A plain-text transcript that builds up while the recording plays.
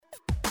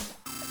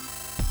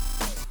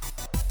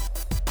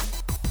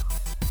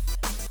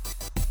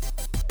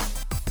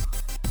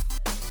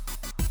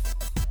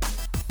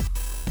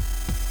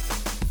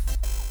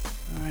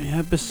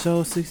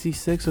Episode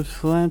 66 of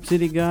Slam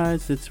City,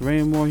 guys. It's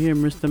Raymore here,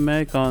 Mr.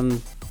 Mac, on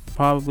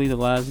probably the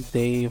last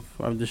day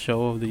of the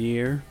show of the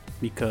year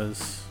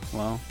because,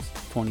 well, it's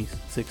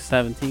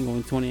 26-17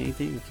 going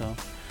 2018. So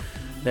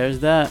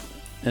there's that.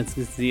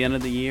 It's the end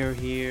of the year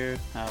here.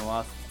 I have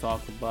lots to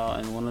talk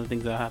about, and one of the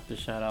things I have to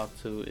shout out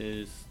to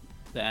is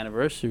the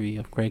anniversary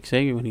of Craig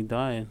Sager when he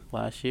died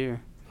last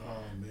year.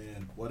 Oh,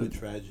 man. What a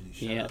tragedy.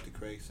 Shout out to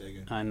Craig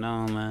Sager. I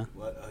know, man.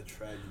 What a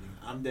tragedy.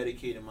 I'm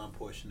dedicating my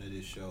portion of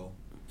this show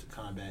to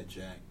Combat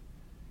Jack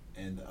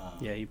and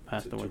he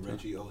passed away to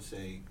Reggie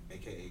Osei,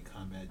 aka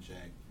Combat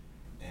Jack,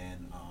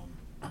 and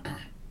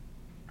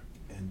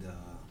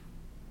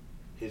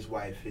his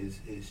wife,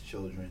 his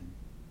children.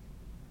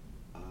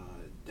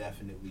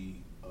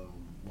 Definitely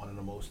one of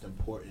the most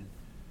important,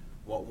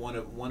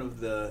 one of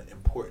the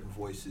important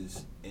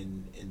voices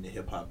in the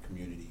hip hop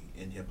community,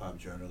 in hip hop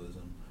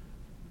journalism.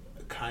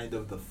 Kind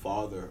of the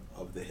father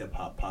of the hip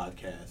hop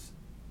podcast.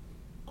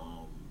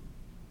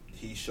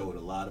 He showed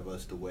a lot of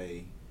us the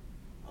way.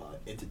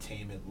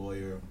 Entertainment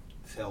lawyer,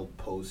 held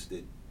posts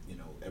at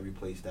every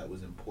place that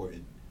was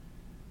important.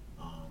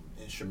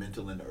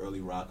 Instrumental in the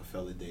early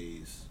Rockefeller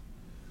days.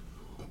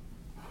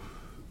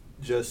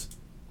 Just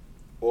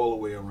all the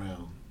way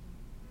around,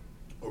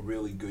 a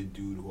really good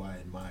dude who I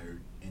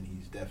admired, and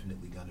he's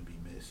definitely gonna be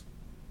missed.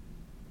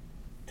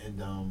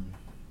 And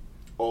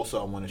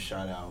also I want to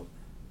shout out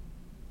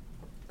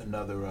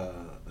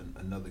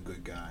another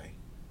good guy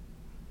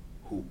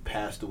who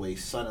passed away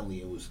suddenly.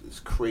 It's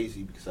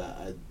crazy because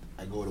I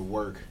go to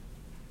work.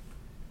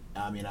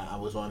 I mean, I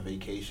was on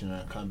vacation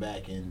and I come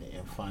back and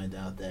find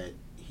out that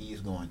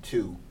he's gone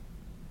too.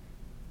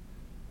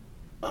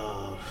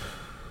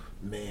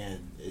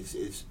 Man,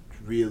 it's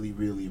really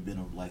been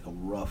a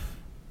rough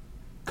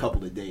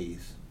couple of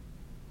days.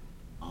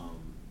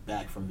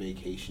 Back from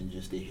vacation,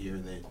 just to hear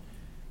that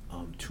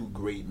two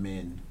great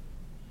men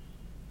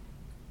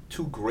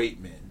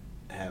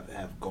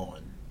have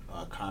gone.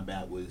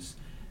 Combat was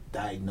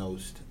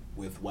diagnosed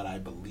with what I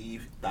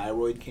believe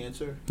thyroid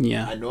cancer.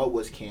 Yeah, I know it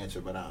was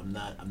cancer, but I'm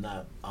not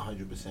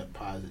 100%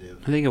 positive.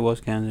 I think it was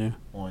cancer.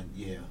 I'm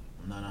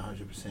not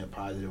 100%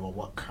 positive on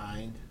what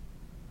kind.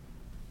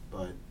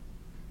 But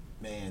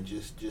man,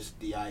 just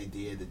the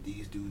idea that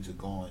these dudes are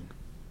gone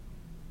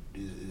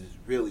is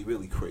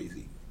really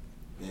crazy.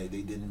 Yeah,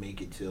 they didn't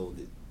make it to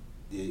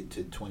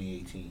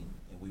 2018,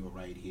 and we were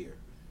right here.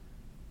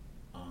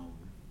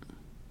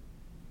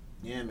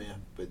 Yeah,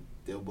 man, but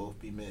they'll both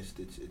be missed.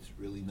 It's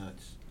really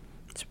nuts.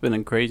 It's been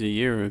a crazy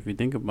year if you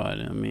think about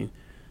it. I mean,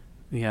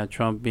 we had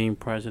Trump being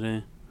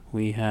president.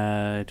 We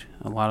had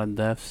a lot of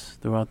deaths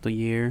throughout the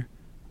year,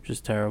 which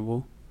is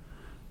terrible.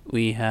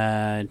 We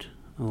had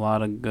a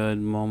lot of good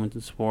moments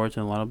in sports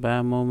and a lot of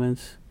bad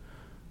moments.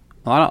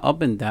 A lot of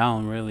up and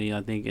down, really,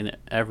 I think, in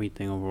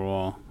everything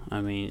overall.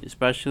 I mean,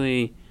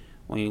 especially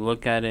when you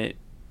look at it,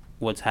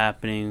 what's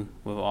happening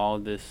with all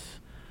this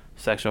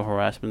sexual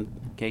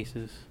harassment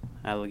cases,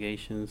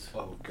 allegations,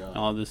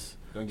 all this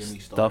Don't get me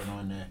stuff. started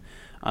on that.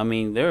 I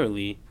mean,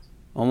 literally,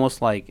 almost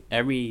like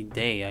every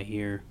day I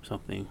hear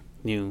something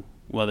new,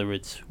 whether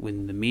it's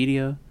within the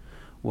media,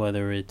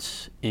 whether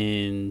it's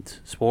in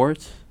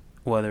sports,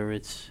 whether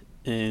it's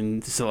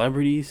in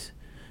celebrities.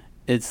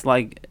 It's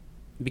like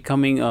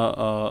becoming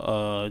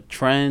a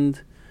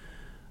trend,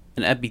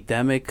 an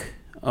epidemic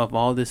of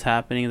all this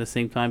happening at the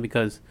same time,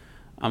 because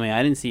I mean,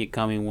 I didn't see it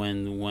coming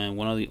when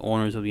one of the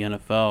owners of the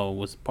NFL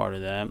was part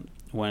of that.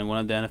 When one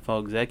of the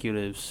NFL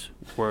executives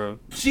were...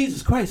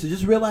 Jesus Christ, I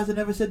just realized I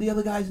never said the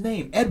other guy's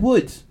name. Ed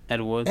Woods.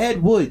 Ed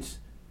Woods.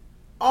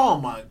 Oh,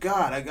 my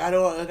God. I got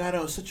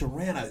on such a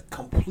rant. I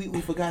completely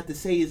forgot to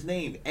say his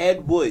name.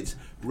 Ed Woods.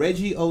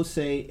 Reggie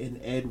Osei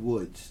and Ed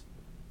Woods.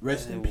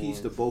 Rest in peace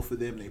to both of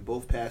them. They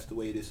both passed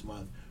away this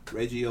month.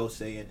 Reggie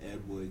Osei and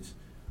Ed Woods.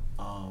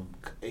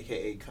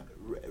 A.K.A.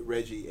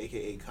 Reggie,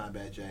 A.K.A.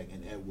 Combat Jack,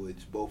 and Ed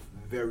Woods. Both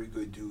very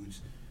good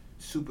dudes.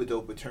 Super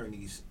dope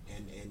attorneys,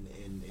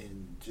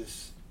 and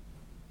just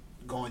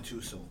going too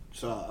soon.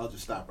 So I'll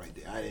just stop right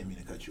there. I didn't mean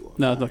to cut you off.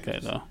 No, it's okay,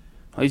 though.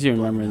 At least you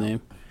remember the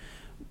name.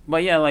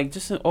 But yeah, like,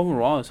 just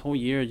overall, this whole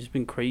year has just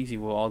been crazy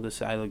with all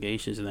this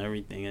allegations and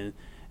everything. And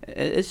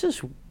it's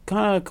just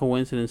kind of a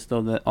coincidence,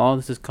 though, that all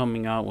this is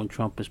coming out when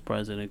Trump is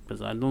president,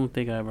 because I don't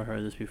think I ever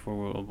heard this before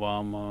with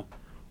Obama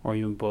or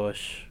even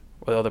Bush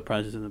or other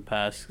presidents in the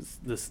past.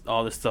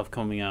 All this stuff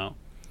coming out.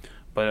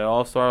 But it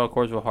all started, of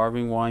course, with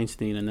Harvey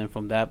Weinstein, and then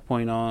from that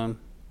point on,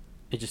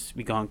 it just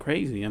gone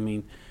crazy. I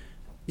mean,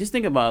 just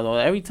think about it, though.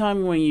 Every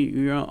time when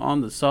you're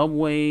on the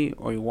subway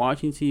or you're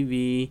watching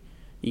TV,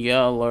 you get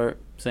an alert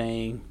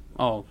saying,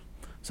 oh,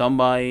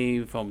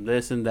 somebody from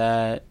this and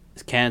that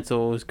is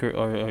canceled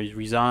or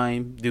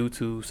resigned due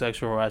to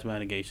sexual harassment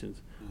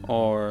allegations. Mm-hmm.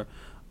 Or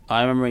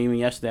I remember even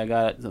yesterday I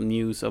got some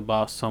news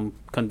about some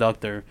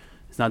conductor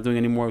is not doing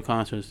any more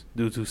concerts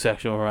due to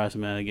sexual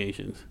harassment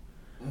allegations.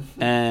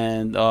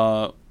 And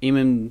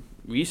even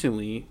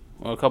recently,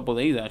 or a couple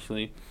of days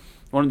actually,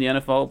 one of the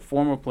NFL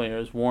former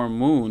players, Warren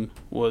Moon,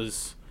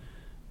 was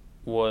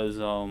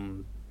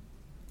being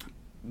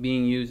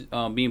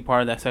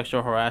part of that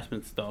sexual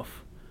harassment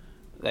stuff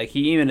Like,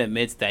 he even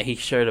admits that he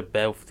shared a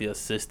bed with the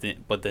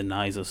assistant, but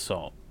denies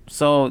assault.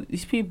 So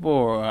these people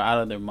are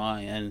out of their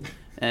mind,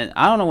 and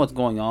I don't know what's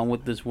going on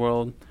with this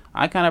world.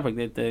 I kind of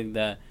predicted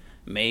that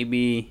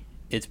maybe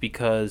it's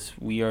because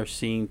we are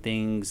seeing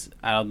things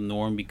out of the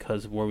norm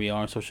because of where we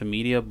are on social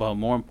media. But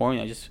more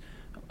importantly,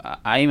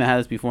 I even had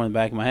this before in the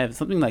back of my head. If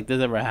something like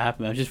this ever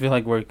happened, I just feel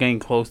like we're getting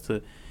close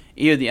to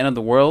either the end of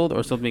the world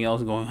or something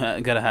else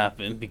gotta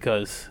happen,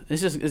 because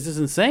it's just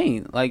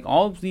insane. Like,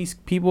 all of these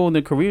people in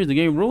their careers, they're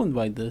getting ruined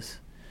by this.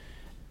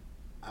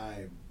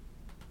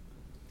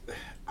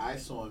 I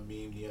saw a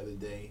meme the other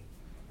day,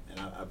 and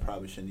I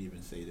probably shouldn't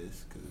even say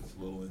this because it's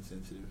a little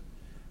insensitive,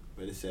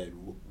 but it said,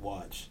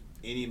 "Watch,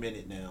 any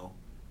minute now,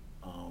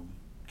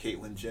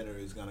 Caitlyn Jenner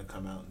is gonna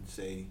come out and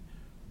say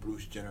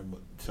Bruce Jenner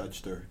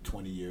touched her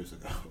 20 years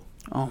ago."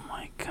 Oh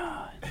my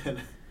God! And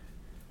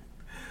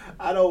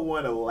I don't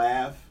want to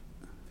laugh,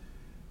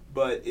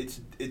 but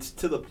it's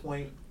to the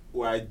point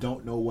where I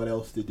don't know what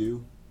else to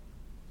do.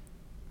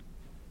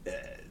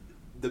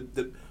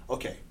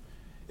 Okay,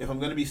 if I'm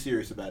gonna be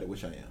serious about it,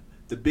 which I am,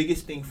 the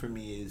biggest thing for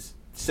me is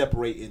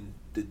separating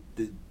the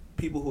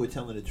people who are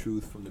telling the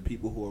truth from the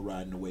people who are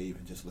riding the wave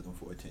and just looking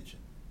for attention.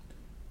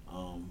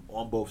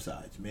 On both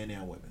sides, men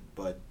and women.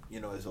 But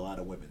there's a lot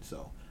of women,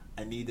 so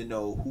I need to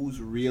know who's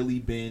really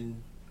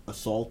been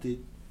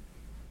assaulted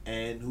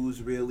and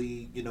who's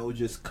really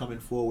just coming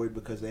forward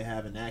because they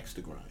have an axe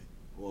to grind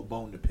or a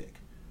bone to pick.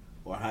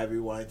 Or Harvey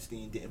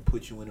Weinstein didn't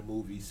put you in a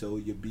movie, so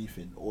you're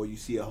beefing. Or you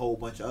see a whole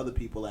bunch of other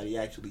people that he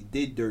actually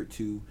did dirt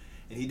to,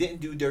 and he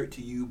didn't do dirt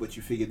to you, but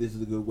you figure this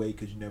is a good way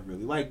because you never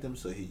really liked him,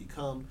 so here you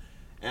come.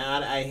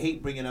 And I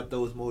hate bringing up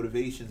those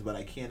motivations, but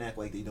I can't act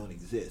like they don't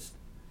exist.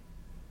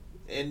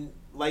 And,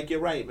 you're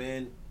right,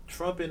 man.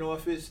 Trump in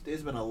office,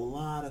 there's been a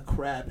lot of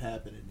crap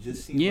happening. It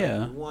just seems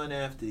like one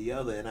after the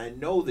other. And I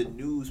know the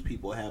news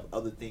people have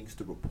other things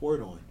to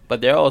report on.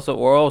 But we're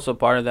also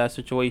part of that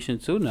situation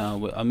too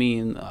now. I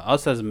mean,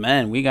 us as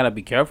men, we gotta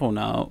be careful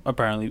now,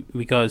 apparently,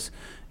 because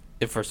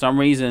if for some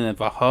reason if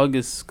a hug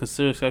is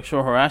considered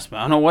sexual harassment,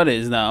 I don't know what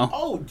is now.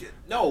 Oh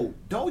no!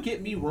 Don't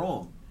get me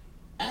wrong.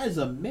 As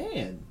a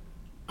man,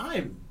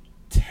 I'm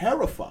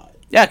terrified.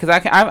 Yeah, because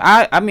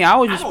I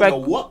always respect. I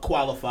don't know what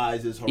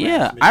qualifies as harassment.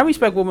 Yeah, I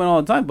respect women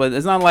all the time, but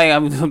it's not like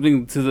I'm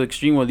something to the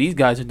extreme what these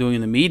guys are doing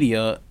in the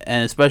media,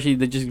 and especially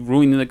they're just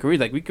ruining their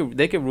careers. Like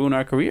they could ruin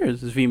our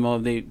careers as female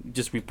if they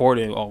just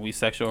reported we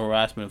sexual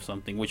harassment of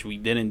something, which we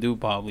didn't do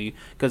probably.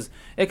 Because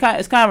it's kind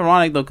of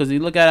ironic though, because you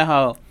look at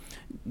how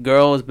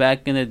girls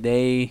back in the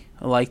day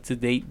like to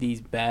date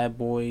these bad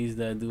boys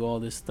that do all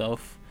this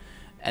stuff,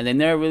 and they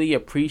never really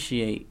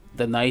appreciate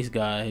the nice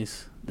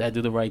guys that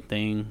do the right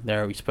thing, that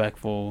are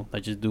respectful,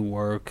 that just do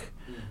work,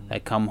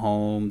 that come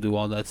home, do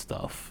all that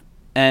stuff.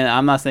 And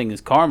I'm not saying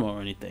it's karma or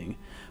anything,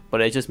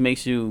 but it just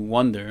makes you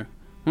wonder,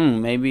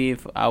 maybe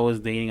if I was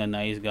dating a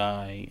nice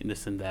guy and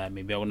this and that,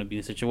 maybe I wouldn't be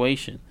in a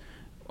situation.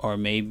 Or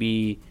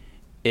maybe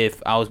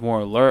if I was more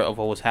alert of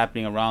what was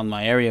happening around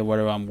my area,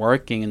 whether I'm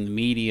working in the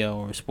media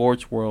or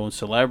sports world,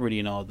 celebrity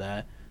and all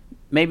that,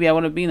 maybe I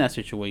wouldn't be in that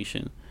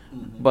situation.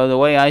 Mm-hmm. But the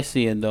way I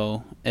see it,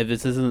 though, if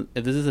this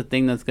is a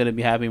thing that's going to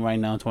be happening right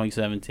now in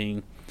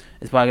 2017,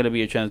 it's probably going to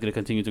be a trend that's going to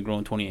continue to grow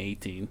in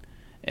 2018.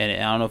 And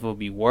I don't know if it'll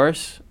be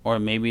worse or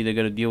maybe they're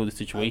going to deal with the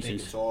situations. I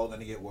think it's all going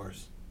to get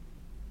worse.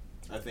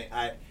 I think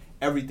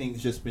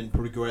everything's just been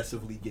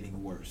progressively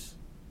getting worse.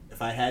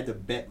 If I had to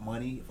bet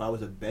money, if I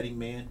was a betting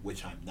man,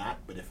 which I'm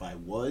not, but if I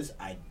was,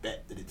 I'd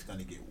bet that it's going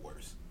to get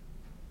worse.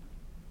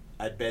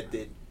 I'd bet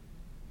that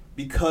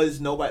because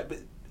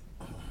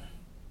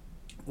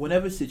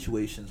whenever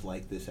situations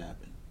like this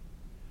happen,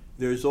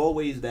 there's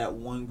always that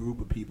one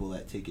group of people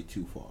that take it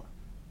too far.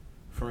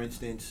 For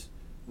instance,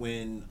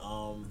 when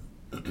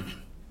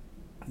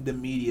the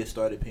media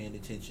started paying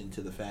attention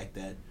to the fact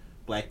that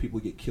black people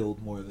get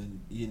killed more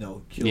than,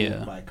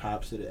 killed by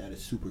cops at a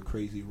super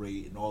crazy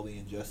rate and all the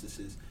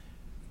injustices,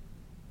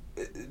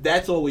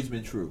 that's always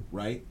been true,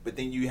 right? But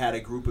then you had a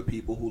group of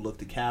people who look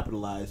to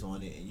capitalize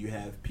on it, and you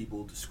have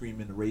people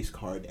screaming the race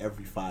card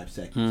every 5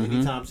 seconds. Mm-hmm.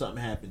 Anytime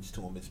something happens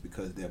to them, it's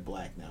because they're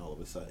black now all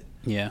of a sudden.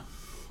 Yeah.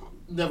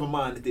 Never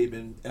mind that they've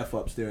been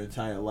F-ups their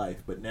entire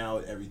life, but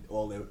now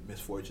all their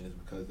misfortune is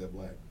because they're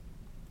black.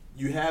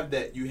 You have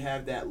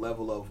that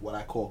level of what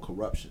I call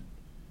corruption.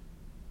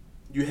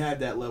 You have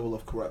that level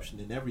of corruption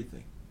in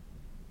everything.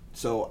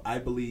 So I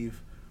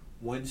believe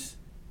once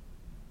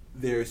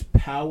there's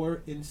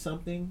power in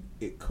something,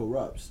 it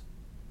corrupts.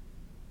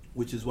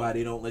 Which is why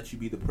they don't let you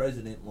be the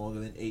president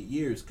longer than 8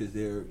 years, because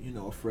they're,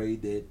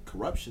 afraid that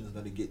corruption is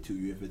going to get to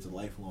you if it's a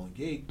lifelong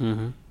gig.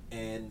 Mm-hmm.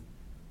 And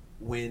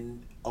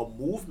when a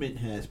movement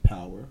has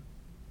power,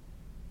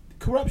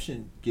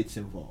 corruption gets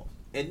involved.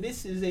 And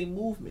this is a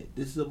movement.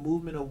 This is a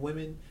movement of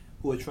women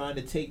who are trying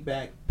to take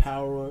back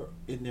power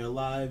in their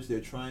lives.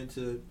 They're trying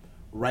to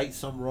right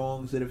some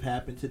wrongs that have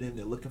happened to them.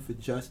 They're looking for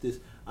justice.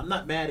 I'm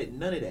not mad at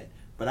none of that.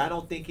 But I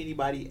don't think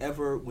anybody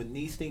ever, when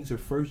these things are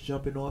first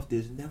jumping off,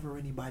 there's never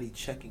anybody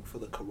checking for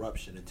the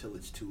corruption until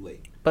it's too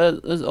late. But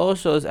it's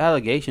also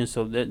allegations,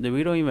 so that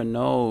we don't even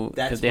know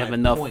if they have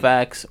enough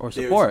facts or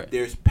support.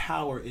 There's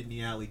power in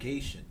the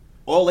allegation.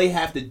 All they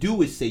have to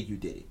do is say you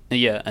did it.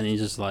 Yeah, and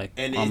he's just like,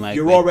 and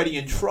you're already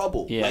in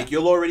trouble. Yeah. Like,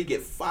 you'll already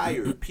get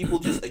fired. People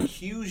just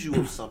accuse you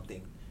of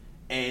something,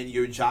 and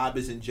your job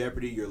is in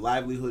jeopardy, your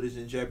livelihood is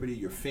in jeopardy,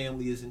 your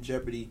family is in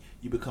jeopardy,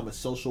 you become a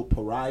social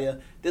pariah.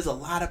 There's a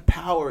lot of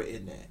power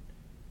in that.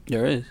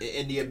 There is.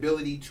 In the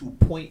ability to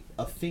point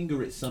a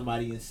finger at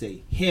somebody and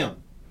say, him.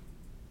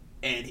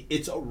 And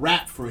it's a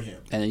wrap for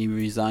him. And then he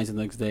resigns the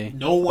next day.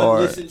 No one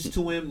listens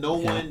to him. No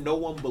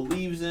one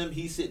believes him.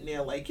 He's sitting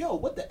there like, yo,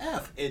 what the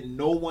F? And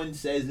no one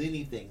says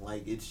anything.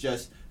 Like, it's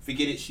just,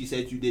 forget it. She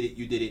said you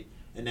did it.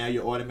 And now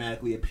you're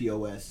automatically a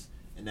POS.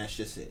 And that's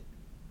just it.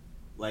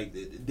 Like,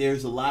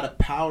 there's a lot of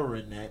power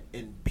in that.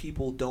 And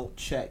people don't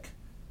check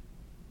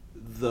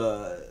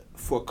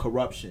for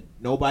corruption.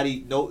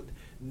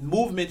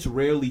 Movements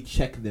rarely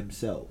check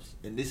themselves.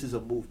 And this is a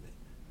movement.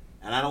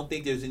 And I don't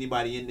think there's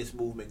anybody in this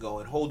movement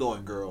going, hold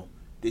on, girl.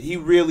 Did he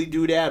really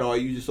do that, or are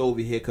you just over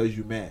here because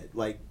you're mad?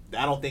 Like,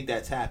 I don't think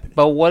that's happening.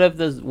 But what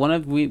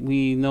if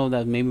we know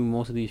that maybe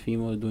most of these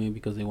females are doing it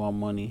because they want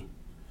money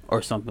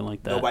or something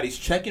like that? Nobody's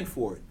checking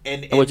for it.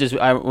 And which is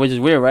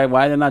weird, right?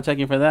 Why are they not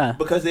checking for that?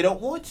 Because they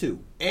don't want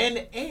to.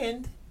 And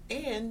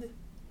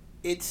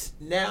it's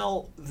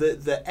now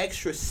the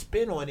extra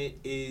spin on it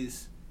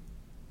is,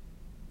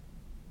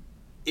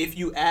 if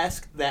you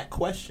ask that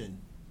question,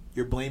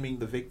 you're blaming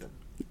the victim.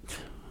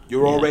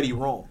 You're already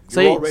wrong.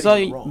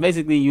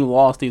 Basically, you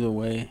lost either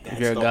way. That's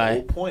if you're a the guy.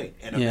 whole point.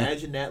 And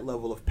imagine that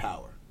level of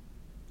power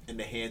in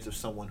the hands of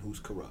someone who's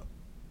corrupt.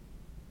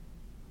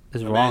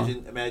 It's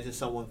wrong. Imagine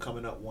someone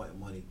coming up wanting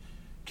money.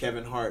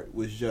 Kevin Hart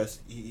was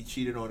he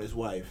cheated on his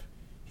wife.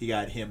 He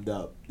got hemmed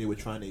up. They were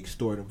trying to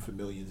extort him for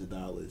millions of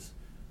dollars.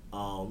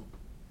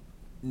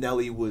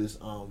 Nelly was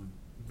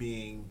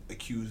being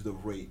accused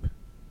of rape.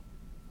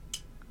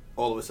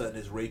 All of a sudden,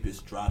 his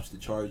rapist drops the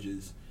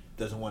charges.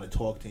 Doesn't want to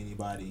talk to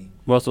anybody.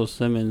 Russell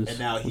Simmons. And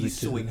now he's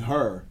suing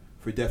her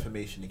for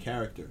defamation of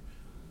character.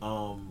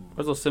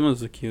 Russell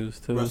Simmons was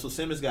accused too. Russell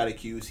Simmons got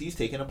accused. He's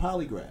taking a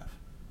polygraph.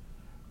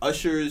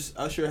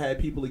 Usher had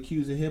people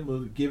accusing him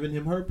of giving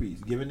them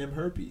herpes.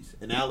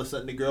 And now all of a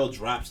sudden the girl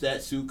drops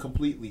that suit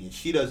completely and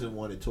she doesn't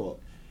want to talk.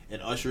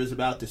 And Usher is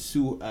about to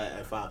sue,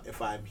 if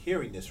I'm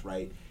hearing this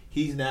right,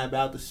 he's now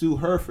about to sue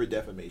her for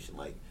defamation.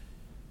 Like,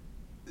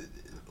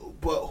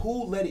 but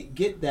who let it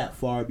get that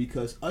far?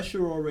 Because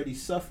Usher already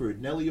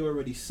suffered. Nelly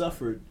already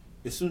suffered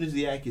as soon as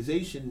the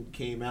accusation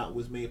came out and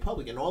was made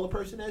public. And all the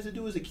person has to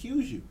do is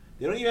accuse you.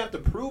 They don't even have to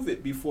prove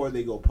it before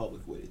they go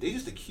public with it. They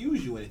just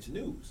accuse you and it's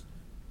news.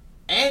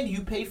 And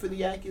you pay for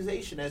the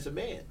accusation as a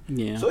man.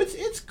 Yeah. So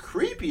it's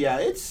creepy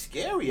out. It's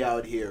scary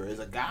out here. As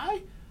a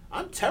guy,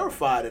 I'm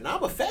terrified and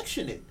I'm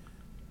affectionate.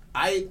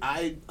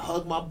 I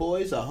hug my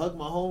boys. I hug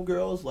my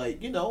homegirls.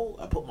 Like,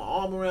 I put my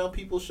arm around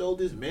people's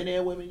shoulders, men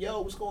and women. Yo,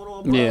 what's going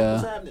on, bro? Yeah.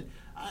 What's happening?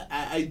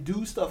 I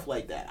do stuff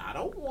like that. I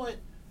don't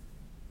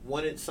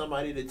wanted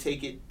somebody to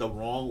take it the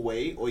wrong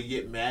way or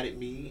get mad at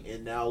me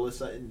and now all of a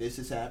sudden this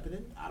is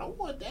happening. I don't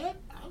want that.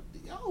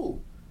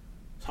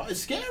 It's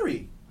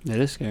scary. It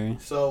is scary.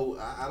 So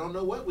I don't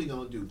know what we're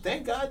gonna do.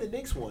 Thank God the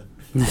Knicks won.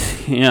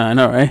 Yeah, I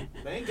know, right?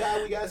 Thank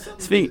God we got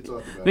something to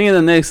talk about. Speaking of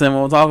the Knicks, and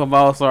we'll talk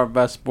about also our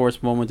best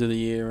sports moment of the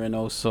year, and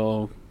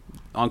also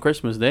on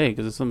Christmas Day,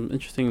 because it's some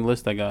interesting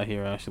list I got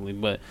here actually.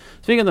 But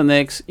speaking of the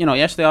Knicks,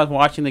 yesterday I was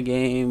watching the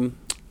game.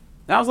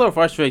 I was a little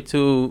frustrated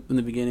too in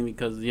the beginning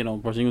because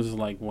Porzingis was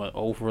like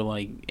 0 for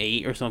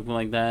 8 or something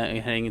like that, and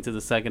heading into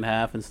the second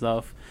half and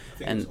stuff. I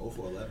think it was 0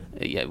 for 11.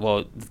 Yeah,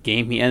 well,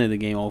 he ended the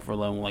game 0 for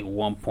 11 with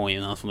 1 point,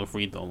 and that was from the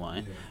free throw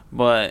line. Yeah.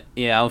 But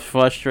yeah, I was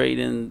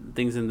frustrated and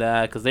things in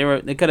that because they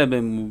could have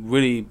been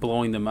really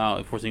blowing them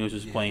out if Porzingis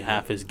was just playing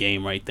half his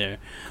game right there.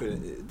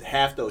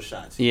 Half those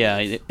shots. Yeah,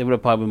 they would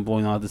have probably been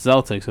blowing out the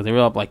Celtics, so they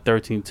were up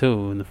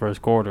 13-2 in the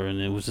first quarter,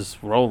 and it was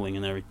just rolling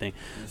and everything.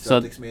 And the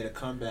Celtics made a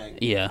comeback.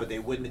 Yeah, but they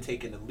wouldn't have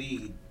taken the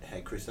lead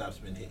had Kristaps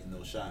been hitting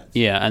those shots.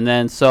 Yeah, and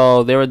then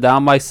so they were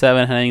down by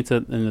 7 heading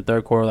in the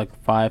third quarter,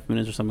 5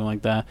 minutes or something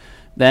like that.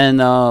 Then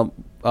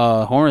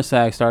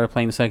Hornacek started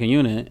playing the second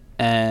unit,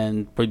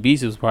 and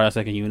Beasley was part of that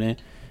second unit.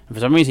 And for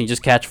some reason, he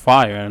just catch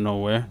fire out of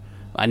nowhere.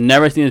 I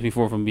never seen this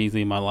before from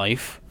Beasley in my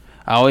life.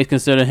 I always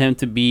consider him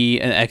to be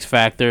an X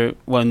factor.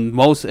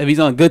 If he's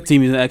on a good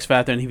team, he's an X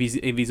factor, and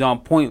if he's on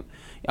point,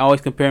 I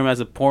always compare him as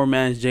a poor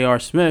man's J.R.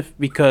 Smith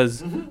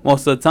because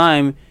most of the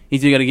time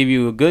he's either going to give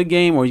you a good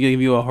game or he's going to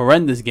give you a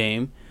horrendous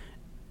game.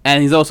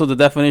 And he's also the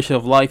definition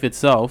of life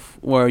itself,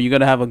 where you're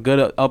going to have a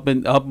good up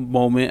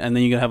moment, and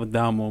then you're going to have a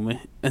down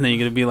moment. And then you're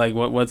going to be like,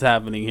 what's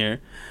happening here?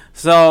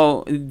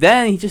 So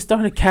then he just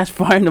started to catch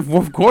fire in the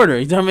fourth quarter.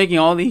 He started making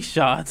all these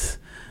shots,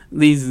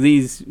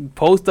 these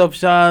post-up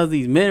shots,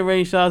 these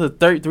mid-range shots, a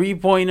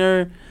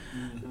three-pointer.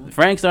 Mm-hmm.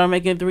 Frank started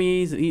making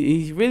threes.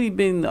 He's really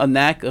been a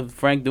knack of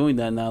Frank doing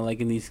that now. Like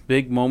in these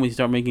big moments, he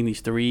started making these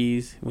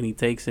threes when he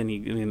takes and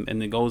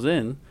it goes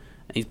in.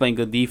 He's playing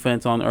good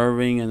defense on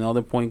Irving and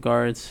other point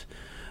guards.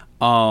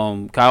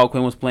 Kyle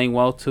Quinn was playing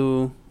well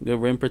too.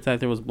 Good rim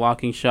protector, was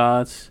blocking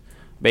shots.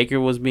 Baker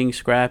was being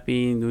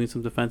scrappy and doing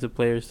some defensive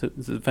plays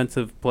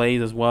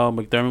as well.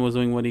 McDermott was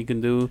doing what he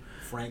can do.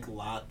 Frank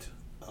locked.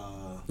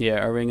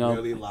 Irving up.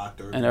 Really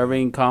locked Irving. And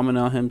Irving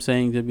commented on him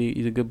saying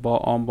he's a good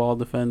on-ball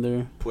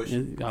defender.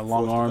 He's got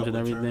long arms and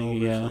everything.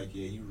 Yeah.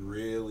 You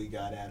really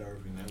got at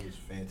Irving. That was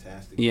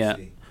fantastic. Yeah. To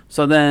see.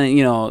 So then,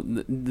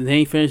 then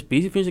he finished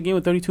the game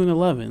with 32 and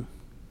 11.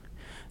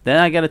 Then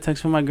I got a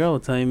text from my girl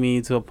telling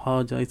me to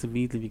apologize to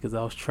Beasley because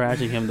I was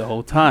trashing him the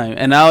whole time.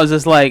 And I was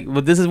just like,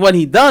 but this is what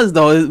he does,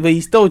 though. But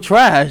he's still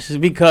trash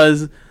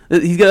because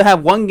he's going to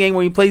have one game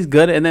where he plays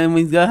good, and then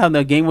he's going to have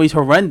the game where he's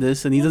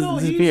horrendous, and he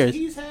disappears.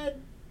 He's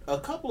had a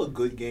couple of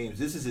good games.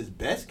 This is his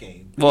best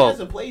game. He well,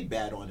 hasn't played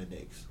bad on the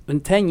Knicks.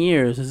 In 10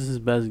 years, this is his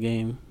best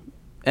game.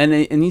 And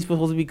he's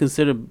supposed to be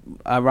considered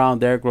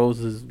around Derrick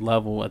Rose's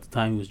level at the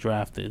time he was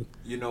drafted.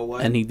 You know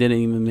what? And he didn't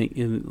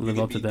even live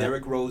up to that.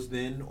 Derrick Rose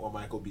then or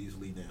Michael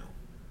Beasley now.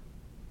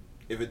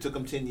 If it took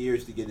him 10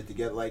 years to get it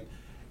together, like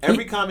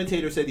every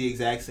commentator said the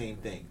exact same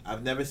thing.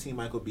 I've never seen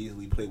Michael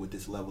Beasley play with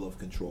this level of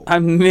control. I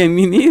mean,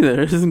 me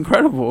neither. It's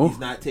incredible. He's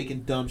not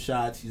taking dumb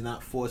shots. He's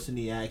not forcing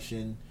the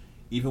action.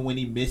 Even when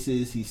he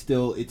misses, it's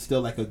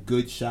still like a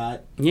good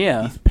shot.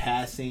 Yeah. He's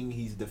passing.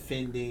 He's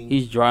defending.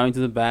 He's driving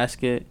to the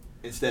basket.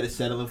 Instead of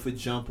settling for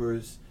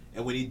jumpers.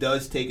 And when he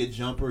does take a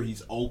jumper,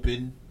 he's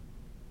open.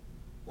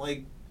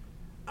 Like,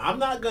 I'm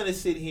not going to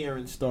sit here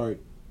and start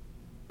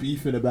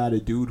beefing about a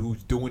dude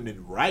who's doing it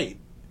right.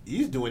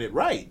 He's doing it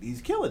right. He's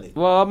killing it.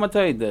 Well, I'm going to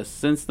tell you this.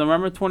 Since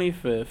November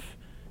 25th,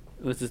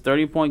 it was his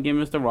 30-point game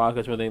against the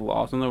Rockets where they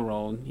lost on the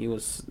road.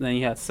 Then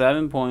he had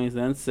 7 points,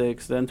 then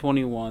 6, then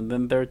 21,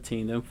 then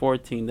 13, then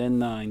 14, then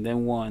 9,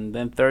 then 1,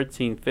 then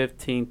 13,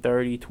 15,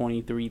 30,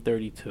 23,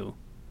 32.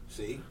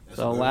 See? That's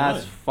the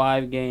last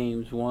 5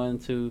 games, 1,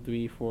 2,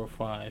 3, 4,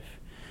 5.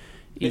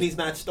 And he's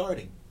not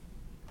starting.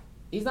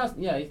 He's not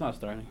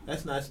starting.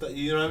 That's not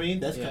you know what I mean?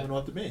 That's coming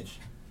off the bench.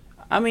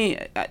 I mean,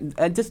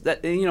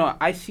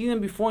 I seen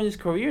him before in his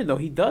career, though.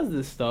 He does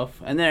this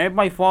stuff, and then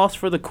everybody falls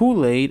for the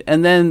Kool-Aid,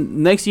 and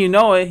then next thing you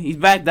know it, he's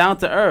back down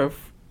to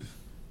earth.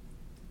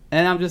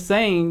 And I'm just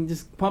saying,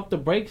 just pump the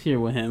brakes here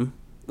with him.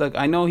 Look,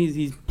 I know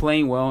he's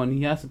playing well, and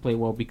he has to play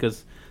well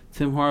because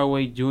Tim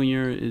Hardaway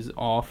Jr. is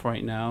off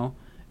right now,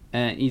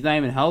 and he's not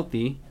even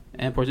healthy,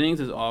 and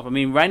Porzingis is off. I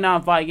mean, right now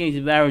in 5 games,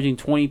 he's averaging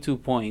 22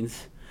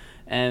 points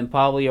and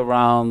probably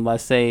around,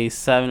 let's say,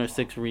 7 or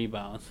 6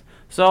 rebounds.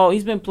 So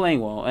he's been playing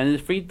well, and his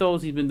free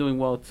throws he's been doing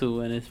well too,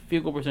 and his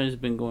field goal percentage has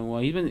been going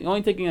well. He's been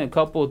only taking a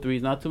couple of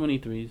threes, not too many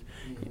threes.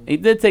 Mm-hmm. He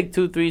did take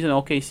 2 threes in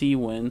OKC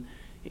win.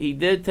 He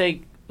did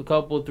take a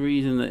couple of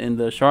threes in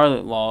the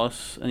Charlotte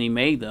loss, and he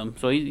made them.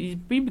 So he's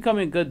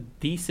becoming a good,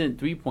 decent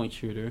 3-point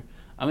shooter.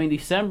 I mean,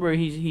 December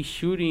he's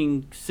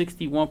shooting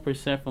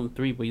 61% from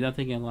 3, but he's not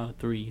taking a lot of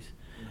threes,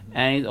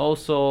 and he's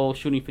also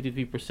shooting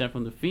 53%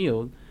 from the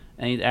field,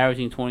 and he's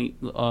averaging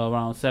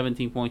around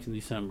 17 points in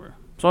December.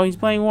 So he's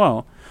playing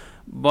well.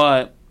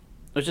 But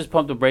let's just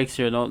pump the brakes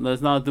here.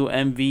 Let's not do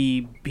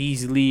MV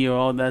Beasley or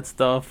all that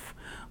stuff.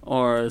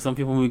 Or some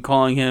people will be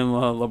calling him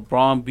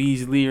LeBron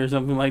Beasley or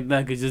something like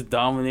that because just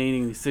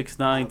dominating 6'9",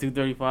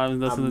 235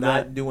 and I'm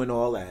not doing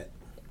all that.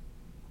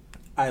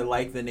 I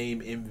like the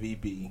name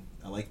MVP.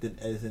 I like it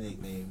as a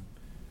nickname.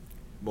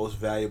 Most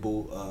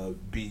valuable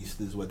beast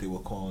is what they were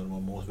calling him,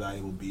 or most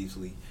valuable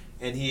Beasley.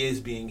 And he is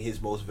being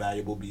his most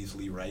valuable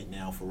Beasley right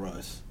now for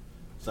us.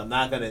 So I'm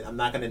not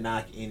gonna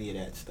knock any of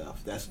that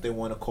stuff. That's what they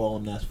want to call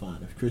him. That's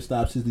fine. If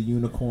Kristaps is the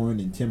unicorn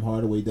and Tim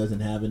Hardaway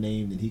doesn't have a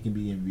name, then he can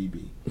be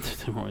MVP.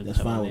 That's fine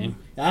with me.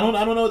 I don't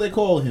know what they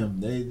call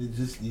him.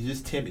 He's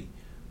just Timmy,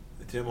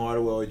 Tim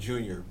Hardaway or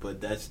Junior.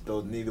 But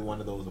neither one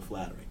of those are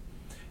flattering.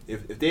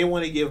 If they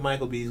want to give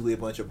Michael Beasley a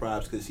bunch of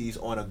props because he's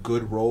on a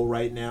good roll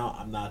right now,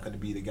 I'm not going to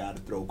be the guy to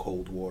throw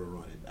cold water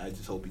on it. I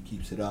just hope he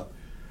keeps it up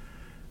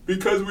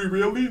because we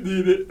really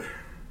need it.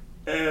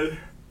 And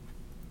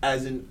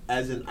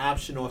as an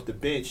option off the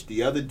bench,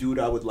 the other dude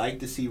I would like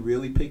to see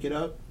really pick it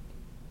up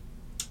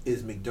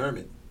is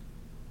McDermott.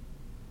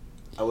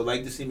 I would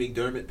like to see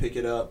McDermott pick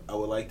it up. I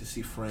would like to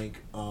see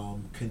Frank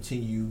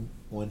continue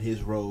on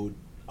his road.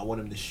 I want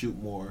him to shoot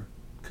more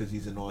because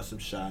he's an awesome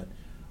shot.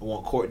 I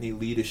want Courtney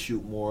Lee to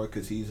shoot more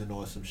because he's an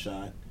awesome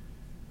shot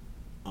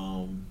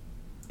and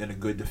a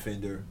good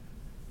defender.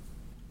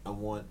 I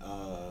want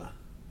Enes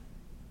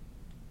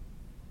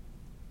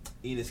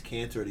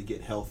Kanter to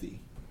get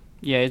healthy.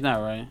 Yeah, he's not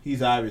right.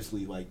 He's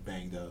obviously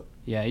banged up.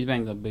 Yeah, he's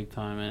banged up big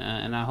time,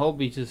 and I hope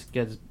he just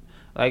gets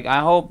I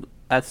hope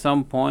at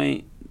some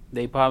point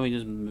they probably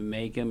just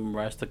make him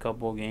rest a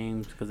couple of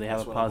games because they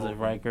have a positive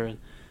record.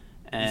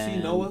 And you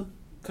see Noah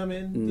come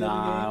in?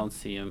 Nah, I don't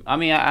see him. I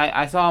mean,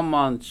 I saw him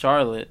on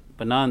Charlotte,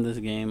 but not in this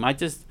game. I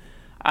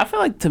feel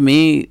like to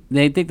me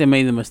they think they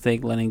made the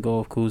mistake letting go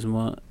of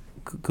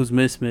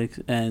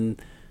Kuzmismik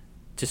and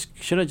just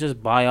should have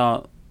just buy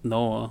out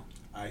Noah.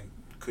 I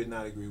could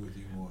not agree with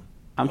you more.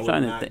 I'm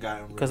starting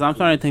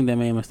to think they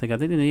made a mistake. I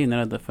think they need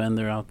another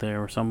defender out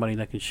there or somebody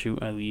that can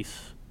shoot at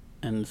least.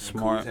 and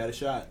smart. Cruz had a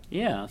shot.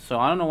 Yeah, so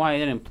I don't know why he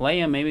didn't play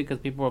him. Maybe because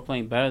people were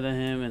playing better than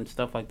him and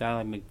stuff like that,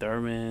 like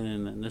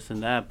McDermott and this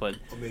and that. But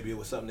or maybe it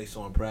was something they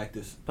saw in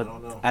practice. But I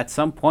don't know. at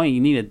some point,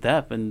 you needed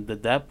depth, and the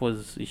depth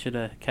was you should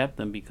have kept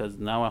him because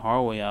now with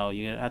Hardaway out,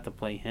 you have to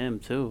play him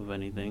too, if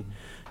anything.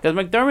 Because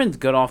McDermott's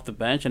good off the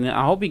bench, and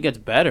I hope he gets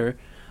better.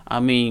 I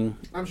mean,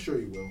 I'm sure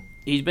he will.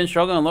 He's been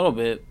struggling a little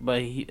bit,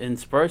 but in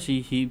Spurs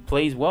he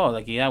plays well.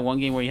 Like he had one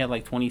game where he had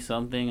like 20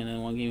 something, and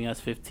then one game he has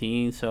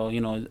 15. So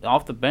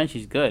off the bench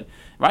he's good.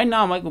 Right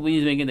now, Michael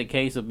Beasley's making the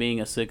case of being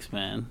a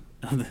 6-man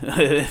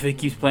if he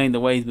keeps playing the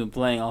way he's been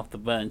playing off the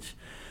bench.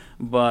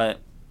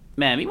 But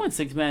man, if he won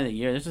 6-man of the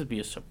year, this would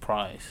be a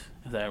surprise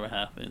if that ever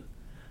happened.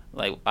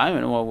 Like I don't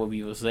know what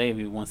we would say if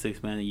he won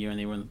 6-man of the year and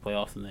they were in the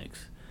playoffs. The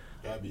Knicks.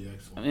 That'd be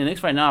excellent. I mean, the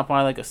Knicks right now are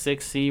probably like a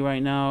 6 seed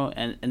right now,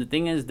 and the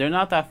thing is, they're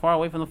not that far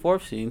away from the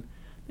 4th seed.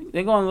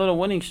 They go on a little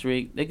winning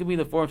streak. They could be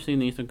the 4th seed in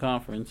the Eastern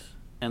Conference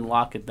and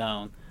lock it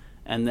down,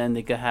 and then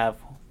they could have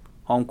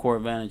home court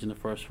advantage in the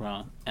first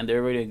round, and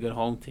they're already a good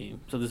home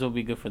team, so this will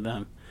be good for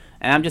them.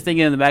 And I'm just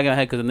thinking in the back of my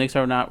head because the Knicks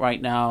are not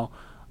right now,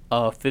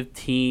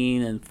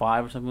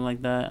 15-5 or something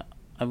like that,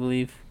 I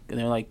believe, and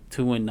they're like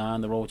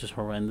 2-9. The road was just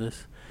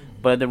horrendous,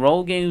 but the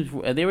road games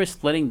they were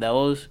splitting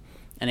those,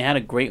 and they had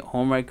a great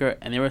home record,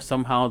 and they were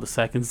somehow the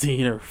 2nd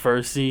seed or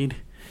 1st seed.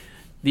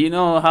 Do you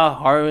know how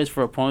hard it is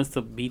for opponents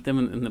to beat them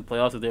in the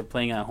playoffs if they're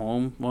playing at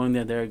home, knowing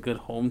that they're a good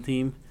home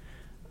team?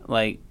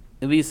 Like,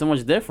 it'd be so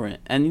much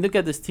different. And you look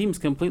at this team, it's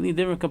completely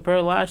different compared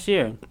to last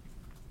year.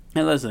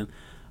 And listen,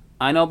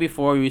 I know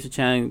before we used to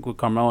chant with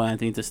Carmelo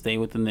Anthony to stay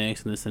with the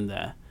Knicks and this and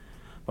that.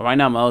 But right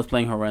now, Melo's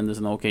playing horrendous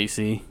in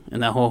OKC,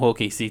 and that whole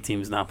OKC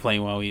team is not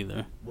playing well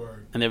either.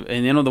 Word. And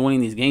they know they're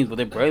winning these games, but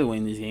they're barely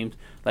winning these games.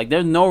 Like,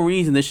 there's no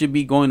reason they should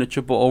be going to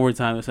triple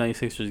overtime in the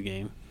 76ers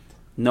game.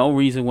 No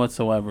reason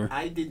whatsoever.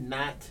 I did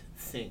not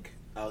think,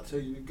 I'll tell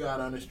you the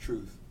God honest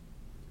truth,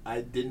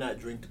 I did not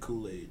drink the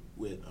Kool-Aid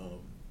with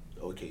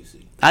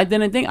OKC. I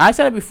didn't think. I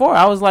said it before.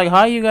 I was like,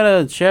 how you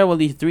going to share with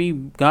these 3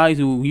 guys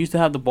who used to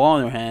have the ball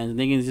in their hands and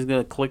thinking it's just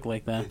going to click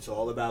like that? It's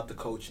all about the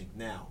coaching.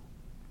 Now,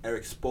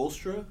 Eric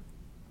Spoelstra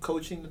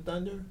coaching the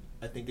Thunder,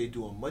 I think they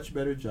do a much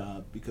better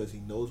job because he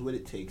knows what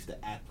it takes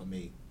to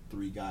acclimate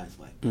 3 guys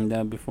like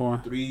that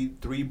before.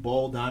 Three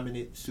ball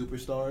dominant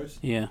superstars.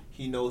 Yeah.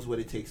 He knows what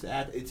it takes to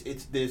act.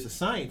 It's there's a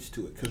science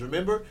to it because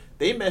remember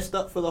they messed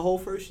up for the whole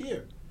first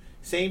year.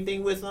 Same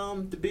thing with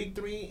the big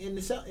 3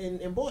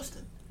 in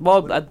Boston.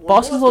 Well,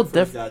 Boston's a little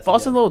different.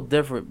 Boston's a little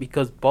different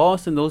because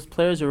Boston, those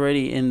players are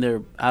already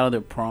out of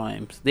their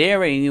primes. They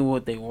already knew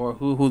what they were,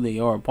 who they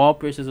are. Paul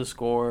Pierce is a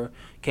scorer.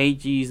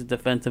 KG's a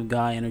defensive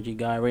guy, energy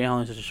guy. Ray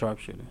Allen's just a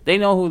sharpshooter. They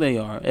know who they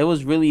are. It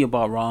was really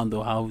about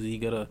Rondo. How is he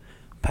gonna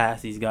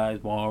pass these guys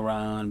ball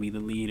around, be the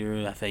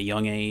leader at a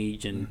young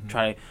age, and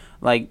try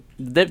like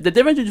the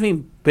difference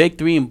between big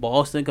 3 in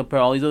Boston compared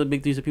to all these other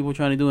big 3s that people are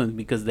trying to do, and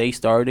because they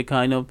started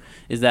kind of,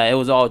 is that it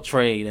was all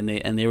trade, and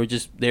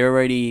they're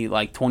already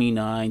like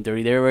 29,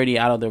 30. They're already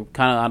out of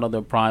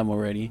their prime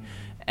already,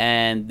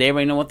 and they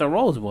already know what their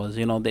roles was.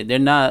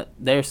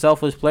 They're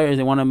selfless players.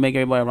 They want to make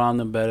everybody around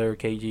them better.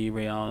 KG,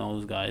 Ray Allen, all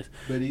those guys.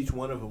 But each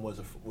one of them was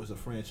a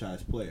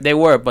franchise player. They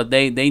were, but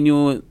they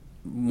knew.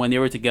 When they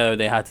were together,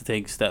 they had to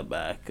take a step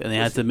back, and they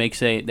had to make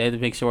sure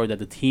that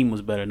the team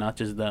was better, not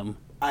just them.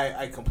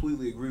 I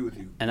completely agree with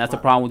you, and that's the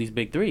problem with these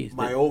big 3s.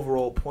 My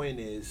overall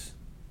point is,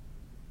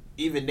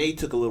 even they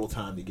took a little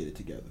time to get it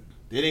together.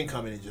 They didn't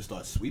come in and just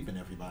start sweeping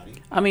everybody.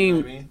 I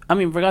mean,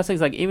 for God's sakes,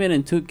 like even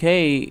in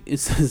 2K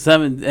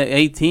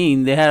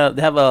 18, they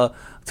have a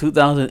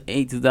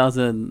 2008,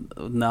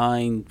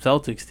 2009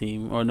 Celtics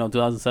team, or no,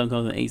 2007,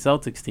 2008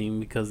 Celtics team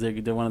because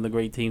they're one of the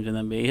great teams in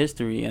NBA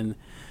history, and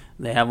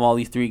they have all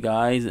these 3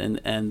 guys,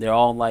 and they're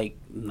all like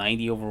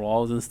 90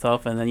 overalls and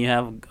stuff. And then you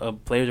have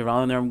players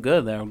around them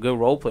they're good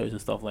role players and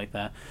stuff like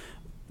that.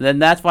 Then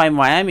that's why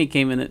Miami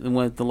came in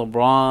with the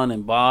LeBron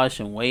and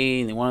Bosh and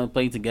Wade, and they wanted to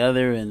play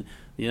together. And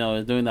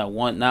they're doing that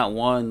one,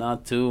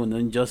 not 2, and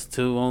then just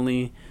 2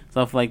 only,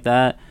 stuff like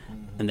that.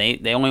 And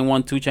they only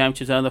won 2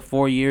 championships out of the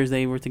 4 years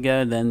they were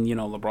together. Then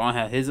LeBron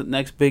had his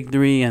next big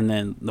 3, and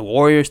then the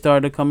Warriors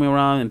started coming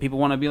around, and people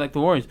want to be like the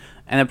Warriors.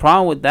 And the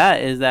problem with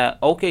that is that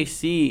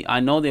OKC, I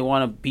know they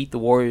want to beat the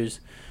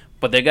Warriors,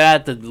 but they're gonna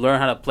have to learn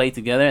how to play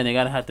together, and they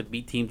gotta have to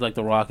beat teams like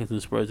the Rockets and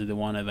the Spurs if they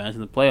want to advance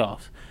in the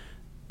playoffs.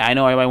 I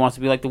know everybody wants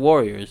to be like the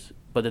Warriors,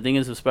 but the thing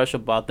is, what's special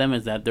about them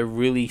is that they're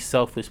really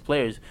selfless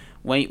players.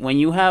 When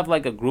you have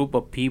like a group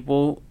of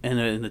people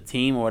in the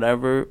team or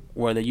whatever,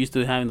 where they're used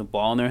to having the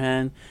ball in their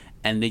hand,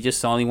 and they just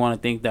suddenly want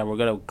to think that we're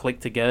going to click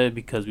together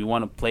because we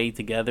want to play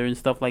together and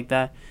stuff like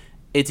that,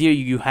 it's either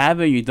you have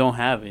it or you don't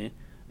have it.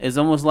 It's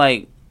almost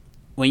like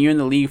when you're in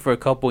the league for a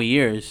couple of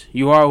years,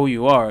 you are who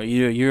you are.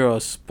 Either you're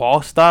a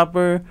ball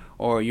stopper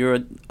or you're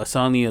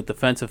suddenly a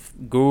defensive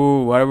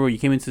guru, whatever. You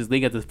came into this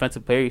league as a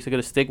defensive player, you're still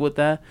going to stick with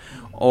that?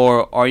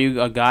 Or are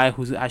you a guy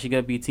who's actually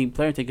going to be a team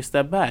player and take a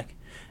step back?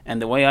 And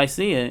the way I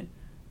see it,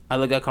 I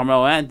look at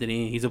Carmelo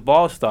Anthony. He's a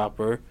ball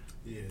stopper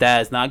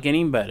that's not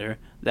getting better,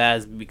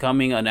 that's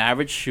becoming an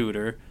average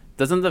shooter,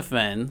 doesn't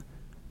defend,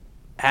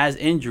 has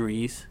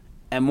injuries,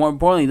 And more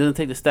importantly, he doesn't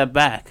take the step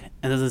back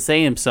and doesn't say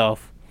to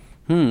himself,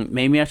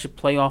 maybe I should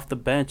play off the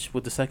bench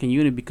with the second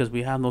unit because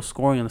we have no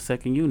scoring on the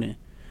second unit.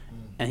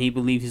 And he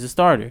believes he's a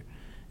starter.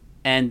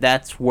 And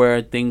that's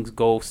where things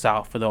go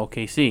south for the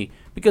OKC.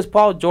 Because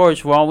Paul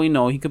George, for all we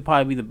know, he could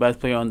probably be the best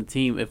player on the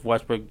team if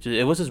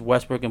it was just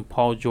Westbrook and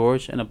Paul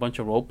George and a bunch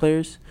of role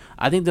players.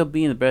 I think they'll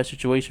be in a better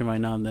situation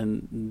right now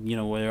than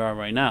where they are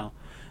right now.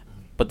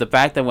 But the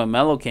fact that when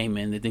Melo came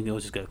in, they think it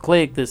was just gonna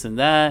click, this and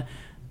that.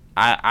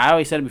 I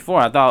always said it before.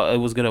 I thought it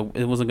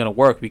wasn't gonna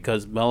work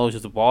because Melo's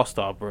just a ball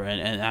stopper,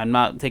 and I'm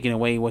not taking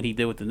away what he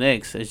did with the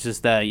Knicks. It's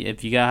just that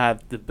if you gotta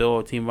have to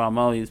build a team around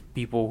Melo, these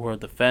people who are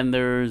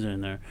defenders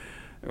and they're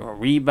or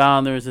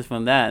rebounders, this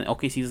and that.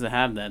 OKC doesn't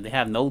have that. They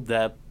have no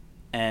depth,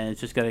 and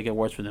it's just gonna get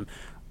worse for them.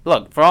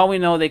 Look, for all we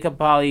know, they could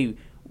probably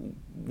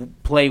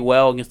play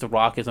well against the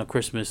Rockets on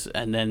Christmas,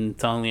 and then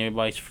suddenly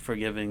everybody's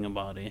forgiving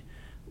about it.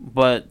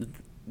 But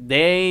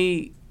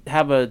they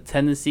have a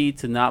tendency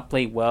to not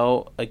play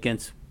well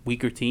against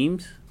weaker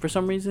teams for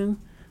some reason.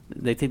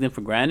 They take them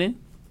for granted.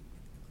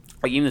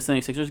 Like even the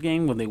 76ers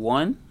game when they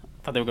won,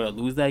 I thought they were gonna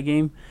lose that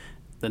game.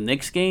 The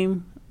Knicks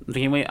game,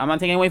 I'm not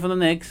taking away from the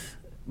Knicks.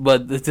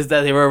 But it's just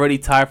that they were already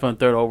tied from the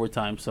third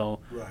overtime, so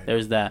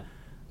there's that.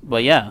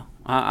 But yeah,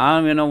 I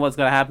don't even know what's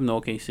gonna happen to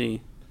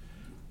OKC.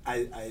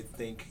 I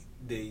think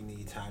they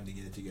need time to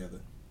get it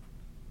together.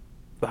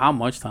 But how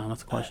much time?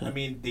 That's the question. I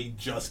mean, they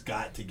just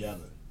got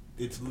together.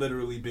 It's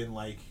literally been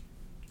like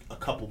a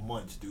couple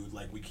months, dude.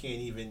 Like we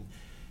can't even.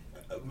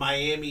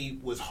 Miami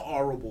was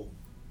horrible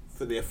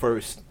for their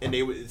first, and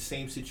they were in the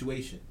same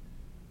situation.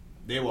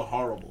 They were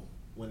horrible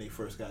when they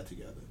first got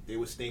together. They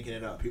were stinking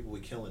it up. People were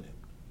killing them.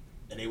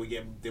 And they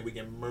would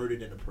get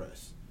murdered in the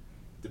press.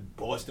 The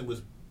Boston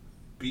was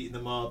beating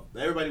them up.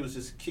 Everybody was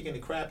just kicking the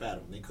crap out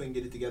of them. They couldn't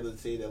get it together to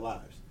save their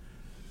lives.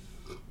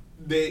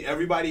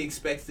 Everybody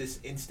expects this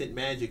instant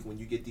magic when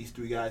you get these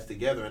three guys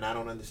together, and I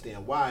don't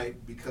understand why.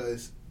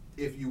 Because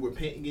if you were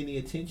paying any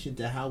attention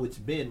to how it's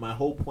been, my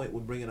whole point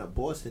when bringing up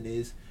Boston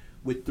is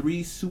with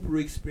three super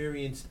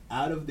experienced,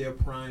 out of their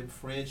prime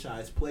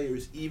franchise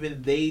players,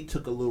 even they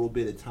took a little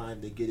bit of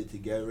time to get it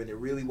together, and it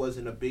really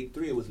wasn't a big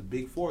three. It was a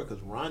big four because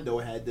Rondo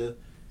had to,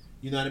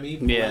 you know what I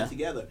mean, pull it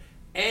together.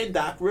 And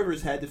Doc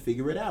Rivers had to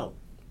figure it out,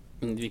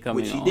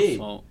 which he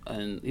did.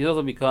 And he's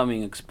also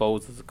becoming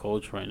exposed as a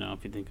coach right now,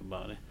 if you think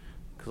about it.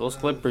 Because those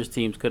Clippers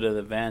teams could have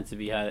advanced if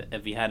he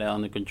had it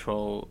under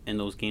control in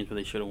those games where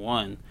they should have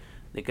won.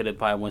 They could have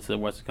probably went to the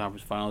Western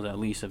Conference Finals at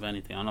least, if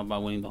anything. I don't know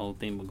about winning the whole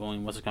thing, but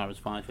going to Western Conference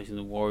Finals, facing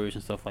the Warriors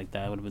and stuff like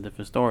that would have been a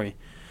different story.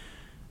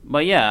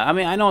 But yeah, I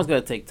mean, I know it's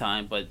going to take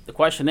time, but the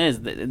question is,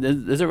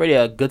 there's already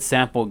a good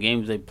sample of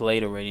games they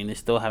played already, and they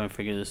still haven't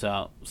figured this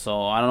out.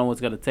 So I don't know what's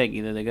going to take.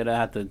 Either they're going to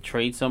have to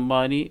trade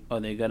somebody,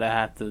 or they're going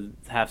to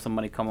have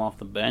somebody come off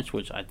the bench,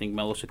 which I think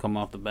Melo should come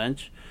off the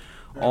bench,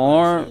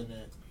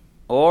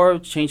 or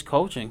change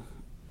coaching.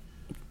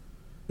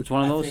 It's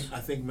one of those.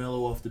 I think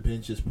Melo off the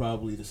bench is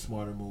probably the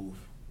smarter move.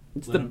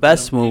 It's the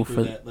best move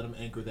for that. Let him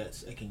anchor that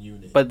second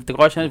unit. But the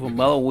question is, will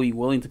Melo be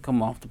willing to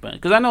come off the bench?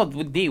 Because I know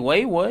D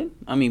Wade would.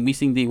 I mean, we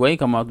seen D Wade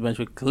come off the bench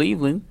with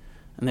Cleveland,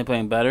 and they're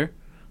playing better.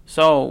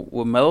 So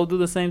will Melo do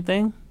the same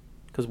thing?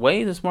 Because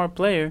Wade's a smart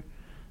player,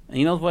 and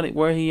he knows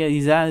where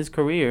he's at in his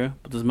career.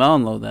 But does Melo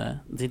know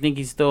that? Does he think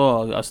he's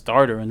still a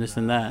starter and this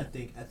and that?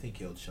 I think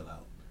he'll chill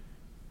out.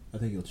 I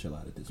think he'll chill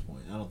out at this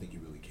point. I don't think he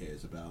really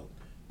cares about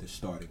the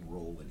starting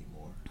role anymore.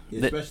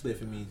 Especially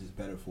if it means it's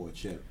better for a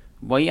chip.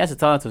 Well, he has to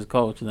tell that to his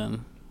coach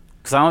then.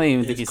 Because I don't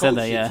even think he said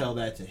that yet. His coach should tell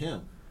that to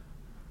him.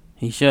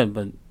 He should,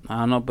 but I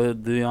don't know.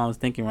 But Dion's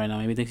thinking right now.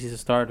 Maybe he thinks he's a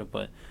starter.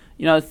 But,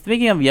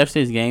 speaking of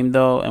yesterday's game,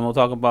 though, and we'll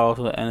talk about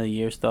also the end of the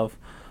year stuff,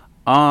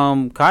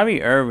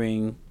 Kyrie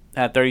Irving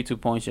had 32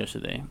 points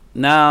yesterday.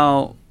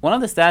 Now, one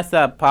of the stats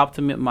that popped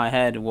in my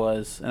head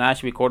was, and I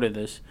actually recorded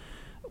this,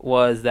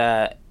 was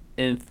that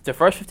in the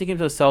first 50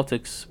 games of the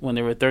Celtics, when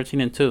they were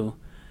 13-2,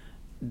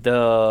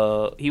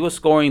 he was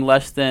scoring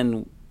less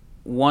than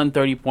one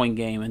 30-point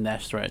game in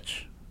that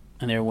stretch,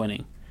 and they're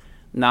winning.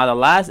 Now, the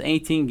last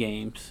 18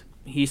 games,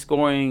 he's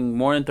scoring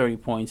more than 30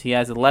 points. He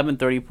has 11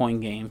 30-point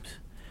games,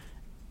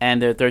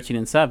 and they're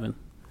 13-7.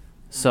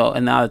 So,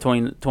 and now they're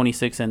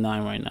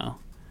 26-9 right now.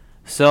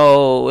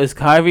 So, is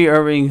Kyrie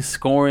Irving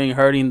scoring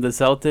hurting the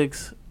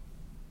Celtics,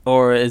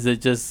 or is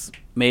it just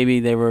maybe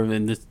they were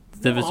in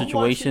different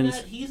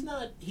situations? He's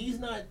not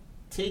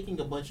taking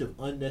a bunch of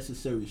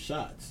unnecessary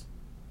shots.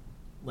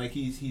 Like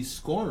he's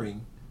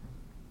scoring,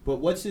 but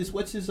what's his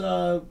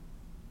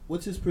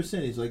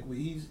percentage? Like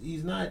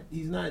he's not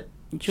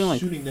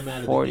shooting them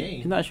out 40, of the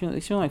game.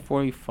 He's shooting like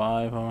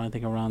 45. I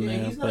think around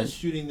there. He's not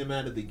shooting them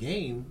out of the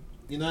game.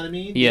 You know what I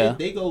mean? Yeah.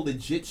 They go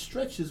legit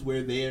stretches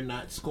where they are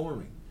not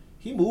scoring.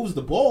 He moves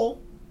the ball.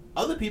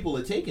 Other people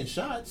are taking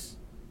shots.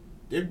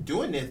 They're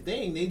doing their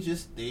thing.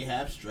 They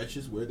have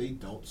stretches where they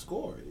don't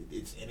score.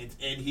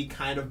 And he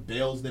kind of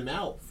bails them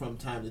out from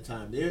time to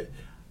time.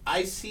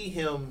 I see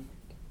him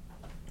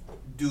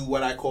do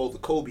what I call the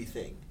Kobe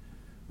thing,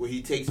 where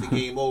he takes the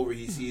game over.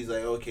 He sees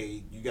like,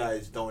 okay, you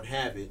guys don't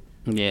have it.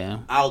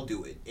 Yeah, I'll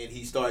do it, and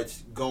he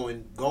starts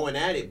going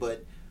at it.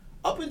 But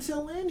up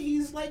until then,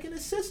 he's like an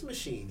assist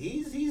machine.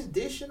 He's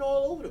dishing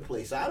all over the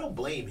place. I don't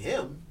blame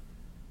him.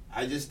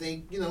 I just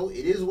think, it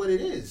is what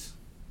it is.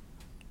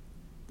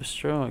 It's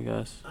true, I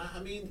guess. I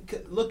mean,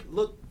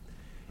 look.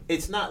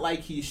 It's not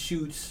like he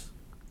shoots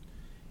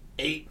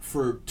 8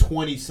 for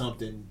 20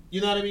 something.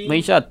 You know what I mean?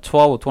 He shot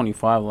 12 or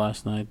 25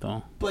 last night,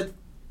 though. But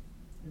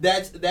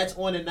that's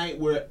on a night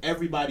where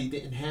everybody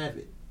didn't have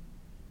it.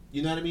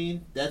 You know what I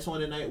mean? That's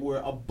on a night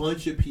where a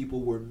bunch of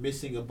people were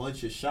missing a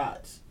bunch of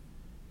shots.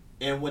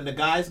 And when the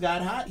guys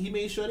got hot, he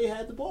made sure they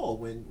had the ball.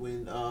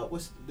 When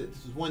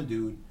this is one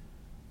dude,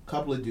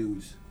 couple of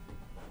dudes.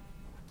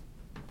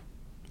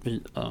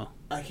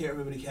 I can't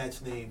remember the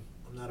cat's name.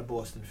 I'm not a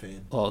Boston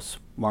fan. Oh,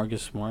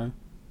 Marcus Smart.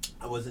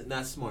 I wasn't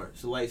not smart.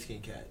 It's a light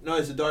skinned cat. No,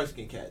 it's a dark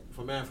skinned cat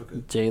from Africa.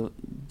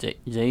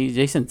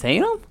 Jason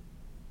Tatum?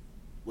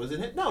 Was it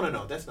him?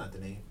 No. That's not the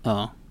name.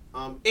 Oh.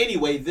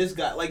 Anyway, this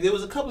guy, there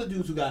was a couple of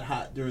dudes who got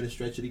hot during the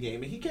stretch of the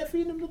game, and he kept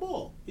feeding them the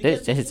ball.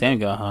 Jason Tatum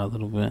got hot a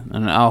little bit,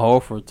 and Al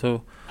Horford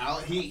too.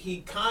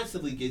 He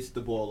constantly gets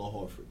the ball on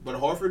Horford, but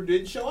Horford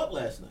didn't show up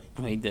last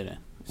night. He didn't,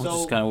 which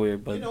is kind of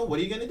weird. But what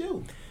are you gonna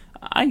do?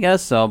 I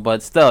guess so,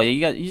 but still,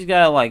 you just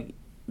gotta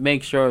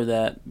make sure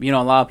that a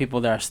lot of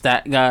people that are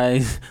stat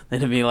guys,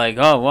 they'd be like,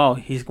 oh well,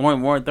 he's scoring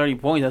more than 30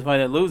 points. That's why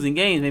they're losing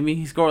games. Maybe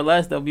he scored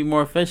less, they'll be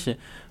more efficient.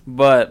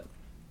 But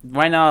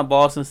right now,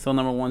 Boston's still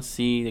number 1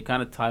 seed. They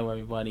kind of tie with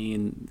everybody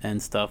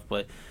and stuff,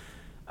 but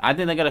I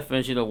think they got to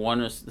finish either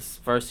one or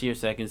first seed or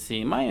second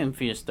seed. Might even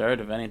finish third,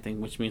 if anything,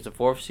 which means the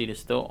 4th seed is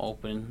still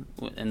open,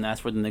 and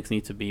that's where the Knicks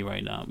need to be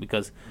right now.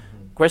 Because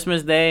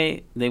Christmas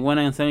Day, they win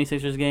in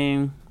 76ers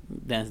game,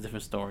 then it's a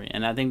different story.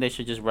 And I think they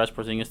should just rest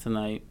Porzingis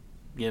tonight,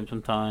 give him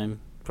some time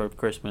for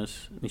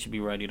Christmas. He should be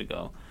ready to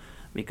go.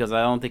 Because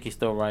I don't think he's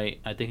still right.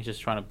 I think he's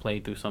just trying to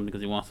play through something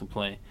because he wants to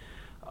play.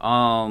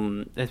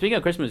 And speaking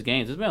of Christmas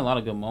games, there's been a lot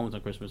of good moments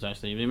on Christmas,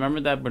 actually. Remember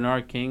that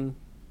Bernard King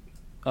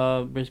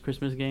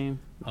Christmas game?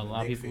 A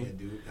lot of people. Fan,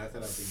 dude. How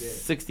could I forget?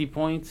 60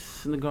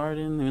 points in the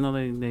Garden, even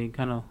though they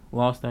kind of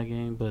lost that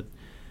game, but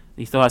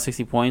he still had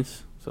 60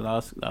 points, so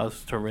that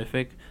was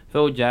terrific.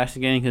 Phil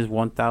Jackson getting his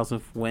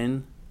 1,000th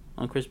win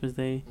on Christmas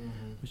Day,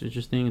 which is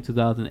interesting, in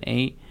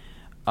 2008.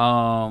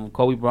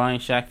 Kobe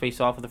Bryant, Shaq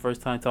faced off for the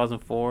first time in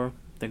 2004.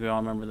 I think we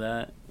all remember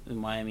that. In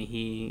Miami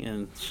Heat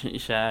and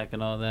Shaq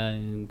and all that,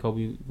 and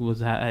Kobe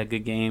had a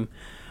good game.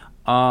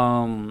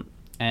 And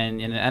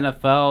in the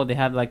NFL, they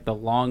had the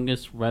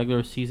longest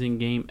regular season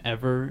game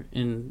ever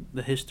in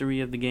the history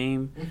of the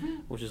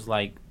game, which is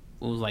it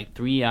was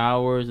 3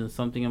 hours and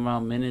something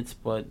amount of minutes,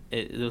 but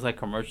it was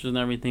commercials and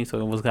everything, so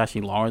it was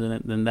actually longer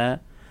than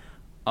that.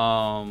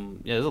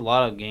 There's a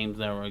lot of games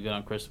that were good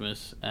on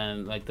Christmas,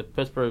 and the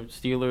Pittsburgh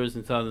Steelers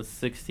in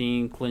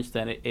 2016 clinched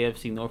that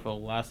AFC North for a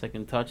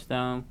last-second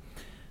touchdown.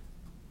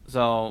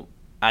 So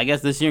I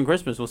guess this year in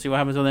Christmas, we'll see what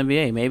happens with the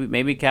NBA.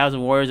 Maybe Cavs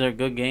and Warriors are a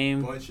good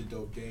game. Bunch of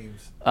dope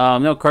games.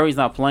 No, Curry's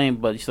not playing,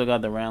 but you still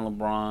got Durant,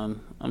 LeBron.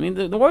 I mean,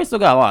 the Warriors still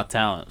got a lot of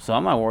talent, so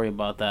I'm not worried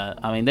about that.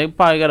 I mean, they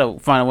probably got to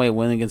find a way to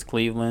win against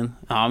Cleveland.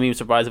 I'm even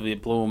surprised if they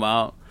blew them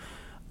out.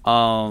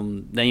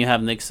 Then you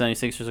have Knicks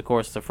 76ers, of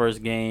course, the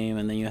first game,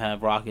 and then you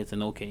have Rockets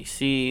and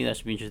OKC. That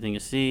should be interesting to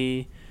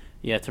see.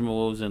 Yeah,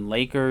 Timberwolves and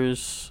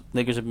Lakers.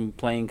 Lakers have been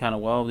playing kind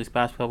of well these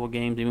past couple of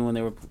games, even when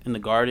they were in the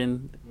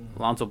Garden.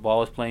 Lonzo Ball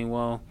was playing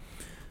well,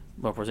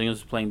 but Porzingis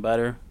was playing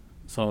better.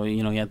 So, he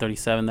had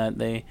 37 that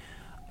day.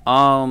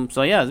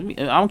 So, yeah,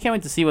 I can't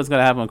wait to see what's going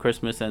to happen on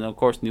Christmas. And, of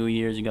course, New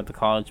Year's, you got the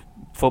college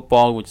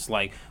football, which is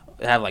they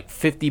have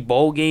 50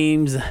 bowl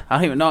games. I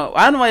don't even know.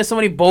 I don't know why there's so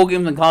many bowl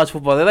games in college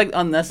football. They're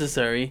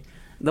unnecessary.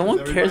 No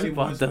one cares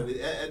about them.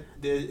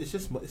 It's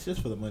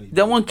just for the money.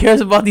 No one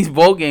cares about these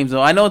bowl games,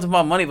 though. I know it's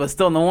about money, but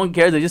still, no one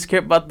cares. They just care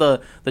about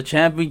the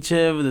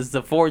championship. There's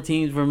the 4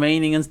 teams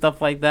remaining and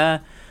stuff like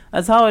that.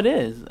 That's how it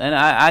is. And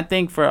I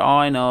think, for all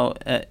I know,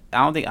 I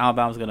don't think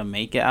Alabama's going to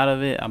make it out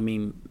of it. I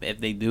mean, if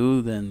they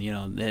do, then,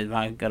 they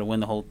might got to win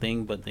the whole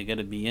thing, but they got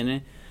to be in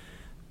it.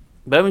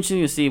 But I'm interested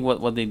to see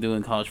what they do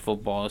in college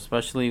football,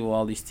 especially with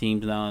all these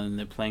teams now and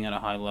they're playing at a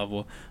high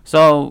level.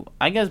 So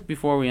I guess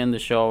before we end the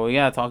show, we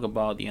got to talk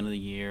about the end of the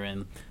year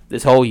and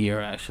this whole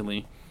year,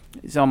 actually.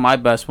 So my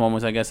best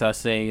moments, I guess I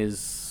say,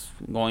 is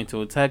going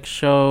to a tech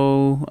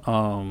show,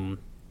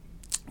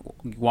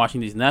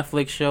 watching these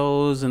Netflix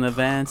shows in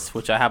advance,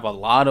 which I have a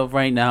lot of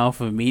right now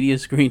for media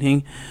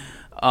screening.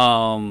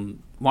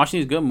 Watching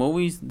these good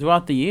movies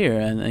throughout the year.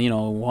 And,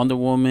 Wonder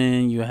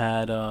Woman, you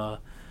had...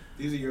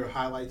 These are your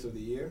highlights of the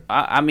year?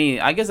 I mean,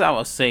 I guess I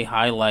would say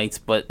highlights,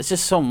 but it's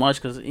just so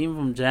much because even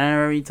from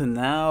January to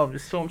now,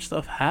 there's so much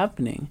stuff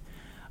happening.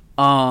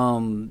 There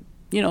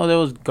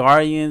was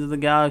Guardians of the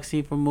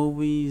Galaxy for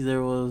movies.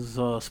 There was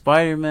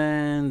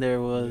Spider-Man. There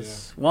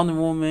was Wonder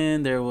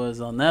Woman. There was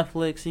on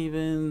Netflix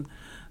even.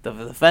 The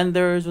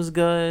Defenders was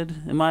good,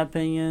 in my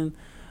opinion.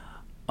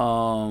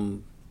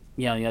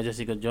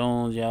 Jessica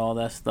Jones, all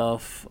that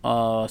stuff.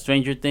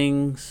 Stranger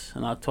Things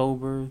in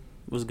October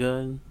was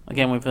good. I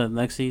can't wait for the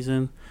next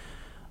season.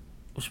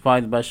 which is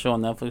probably the best show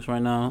on Netflix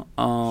right now.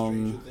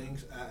 Stranger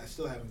Things. I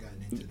still haven't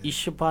gotten into that. You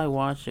should probably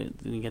watch it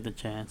when you get the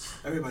chance.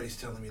 Everybody's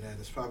telling me that.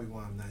 That's probably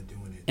why I'm not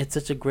doing it. It's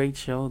such a great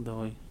show,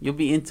 though. You'll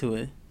be into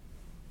it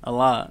a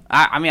lot.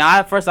 I mean,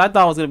 at first I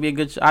thought it was gonna be a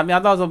good show. I mean,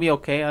 I thought it was gonna be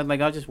okay.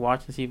 I'll just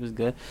watch and see if it was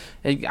good.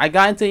 I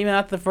got into it even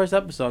after the first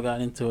episode. I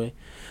got into it.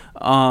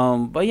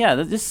 But yeah,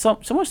 there's just so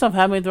much stuff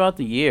happening throughout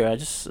the year.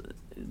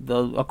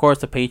 Of course,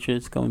 the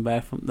Patriots coming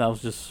back from that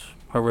was just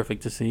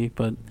horrific to see.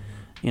 But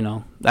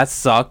that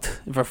sucked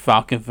for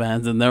Falcon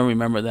fans, and they'll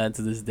remember that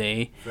to this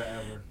day.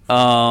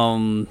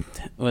 Forever.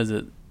 What is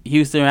it?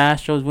 Houston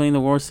Astros winning the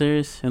World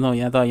Series.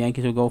 I thought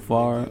Yankees would go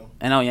far.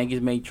 I know Yankees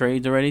made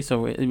trades already,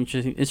 so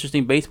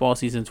interesting baseball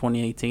season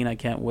 2018. I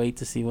can't wait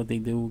to see what they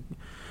do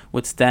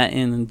with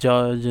Stanton and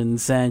Judge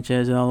and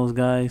Sanchez and all those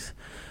guys.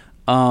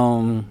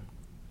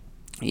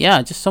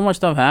 Yeah, just so much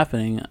stuff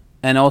happening.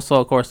 And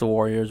also, of course, the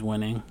Warriors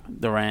winning.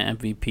 Durant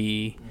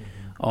MVP,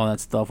 all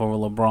that stuff over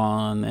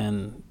LeBron,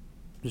 and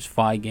just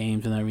 5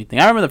 games and everything.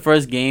 I remember the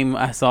first game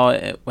I saw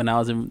it when I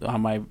was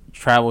on my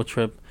travel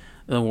trip,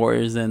 the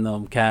Warriors and the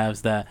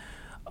Cavs, that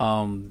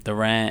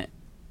Durant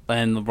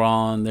and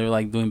LeBron, they were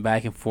like doing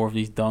back and forth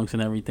these dunks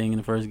and everything in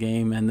the first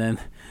game. And then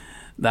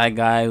that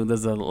guy who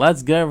does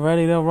let's get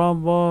ready to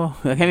rumble.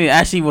 I can't even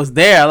actually was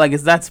there. Like,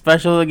 is that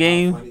special a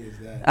game? How funny is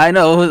that? I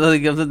know,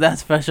 it was that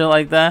special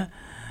like that.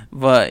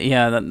 But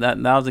yeah,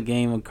 that was a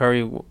game when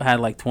Curry had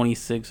like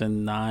 26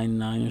 and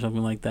 9 or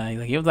something like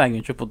that. He was like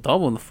a triple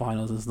double in the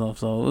finals and stuff.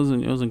 So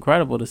it was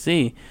incredible to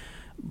see.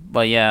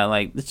 But yeah,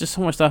 like there's just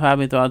so much stuff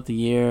happening throughout the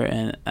year,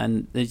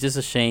 and it's just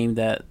a shame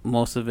that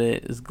most of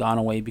it has gone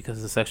away because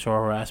of the sexual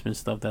harassment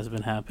stuff that's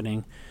been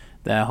happening.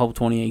 That I hope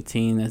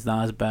 2018 is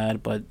not as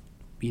bad, but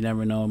you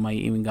never know, it might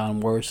even gotten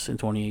worse in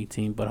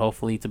 2018. But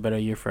hopefully it's a better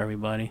year for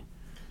everybody.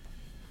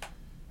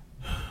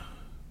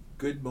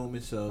 Good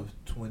moments of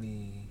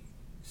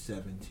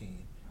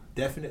 2017.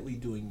 Definitely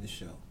doing the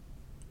show.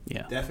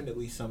 Yeah.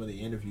 Definitely some of the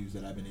interviews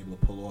that I've been able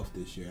to pull off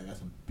this year. I got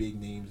some big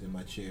names in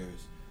my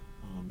chairs.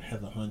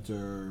 Heather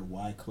Hunter,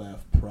 Wyclef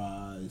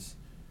Praz,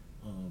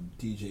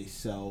 DJ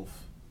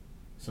Self.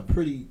 Some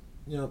pretty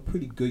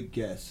good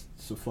guests.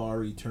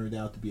 Safari turned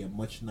out to be a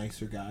much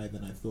nicer guy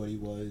than I thought he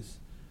was.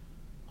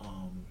 There's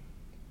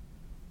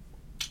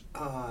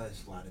a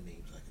lot of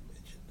names I could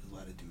mention. There's a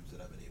lot of dudes that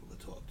I've been able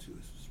to talk to.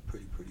 It's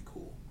pretty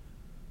cool.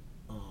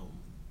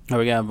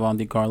 We got Von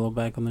DiCarlo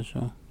back on the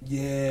show.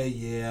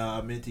 Yeah.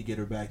 I meant to get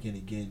her back in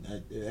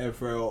again.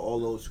 For all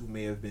those who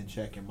may have been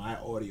checking, my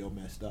audio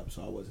messed up,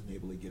 so I wasn't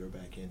able to get her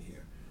back in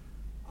here.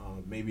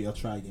 Maybe I'll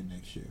try again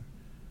next year.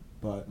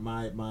 But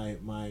my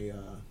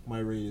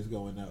rate is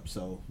going up,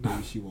 so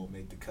maybe she won't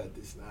make the cut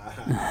this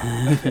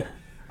night.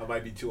 I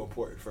might be too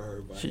important for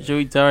her. But, should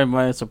we tell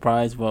everybody a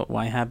surprise what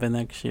might happen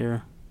next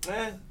year?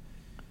 There's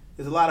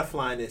a lot of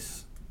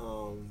flyness.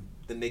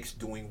 The Knicks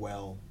doing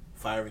well.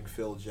 Firing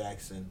Phil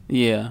Jackson.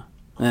 Yeah,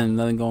 and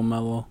letting go of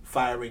Melo.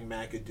 Firing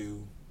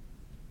McAdoo.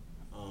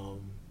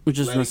 Which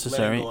is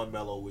necessary. Letting go of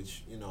Melo,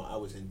 which, I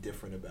was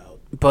indifferent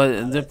about.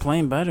 But they're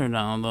playing better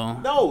now, though.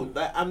 No,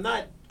 I'm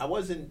not. I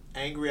wasn't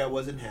angry. I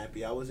wasn't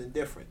happy. I was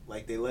indifferent.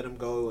 Like, they let him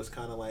go. It was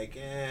kind of like,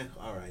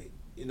 all right.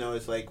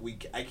 It's like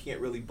I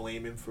can't really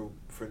blame him for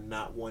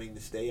not wanting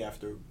to stay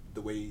after the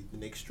way the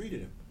Knicks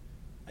treated him.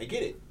 I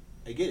get it.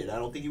 I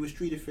don't think he was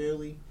treated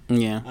fairly.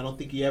 Yeah. I don't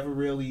think we ever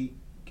really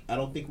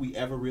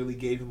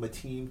gave him a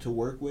team to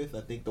work with.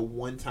 I think the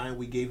one time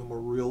we gave him a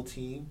real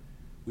team,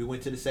 we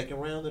went to the second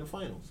round of the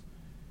finals.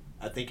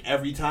 I think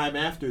every time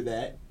after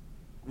that,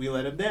 we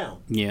let him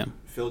down. Yeah.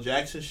 Phil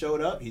Jackson showed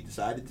up. He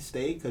decided to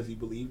stay because he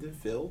believed in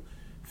Phil.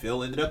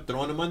 Phil ended up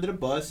throwing him under the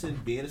bus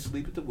and being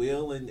asleep at the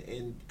wheel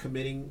and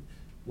committing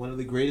one of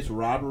the greatest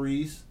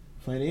robberies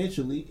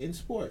financially in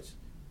sports.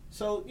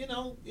 So,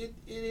 it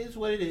is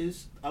what it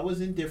is. I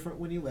was indifferent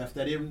when he left.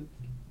 I didn't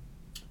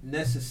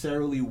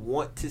necessarily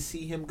want to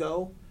see him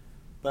go,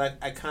 but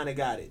I kind of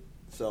got it.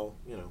 So,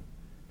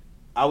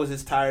 I was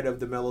as tired of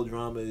the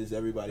melodrama as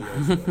everybody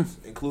else was,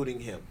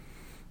 including him.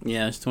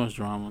 Yeah, there's too much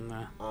drama in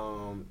there.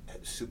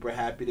 Super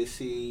happy to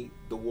see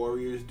the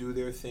Warriors do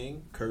their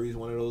thing. Curry's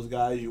one of those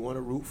guys you want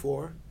to root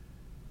for.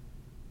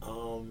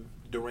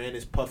 Durant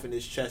is puffing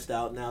his chest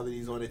out now that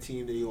he's on a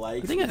team that he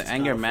likes. I think it's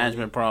anger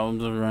management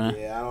problems with Durant.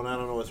 Yeah, I don't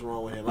know what's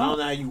wrong with him. I don't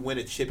know how you win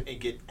a chip and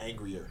get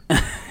angrier.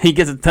 He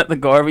gets a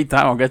technical every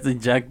time or gets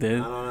ejected.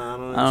 I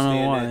don't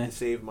understand that to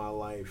save my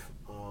life.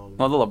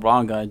 Well, the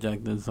LeBron got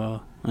ejected,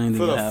 so I didn't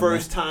for think the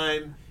first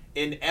time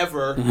in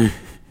ever.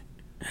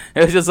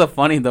 It was just so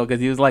funny though, because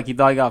he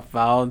thought he got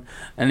fouled,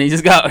 and he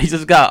just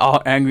got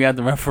all angry at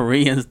the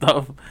referee and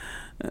stuff.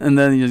 And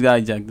then he just got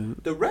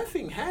ejected. The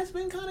reffing has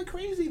been kind of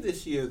crazy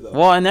this year, though.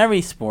 Well, in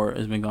every sport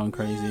has been going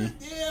crazy.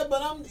 Yeah,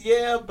 but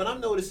I'm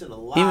noticing a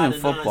lot even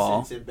of football.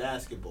 nonsense in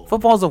basketball.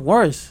 Football's the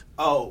worst.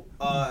 Oh,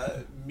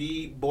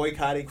 me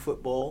boycotting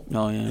football.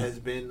 Oh yeah. Has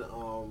been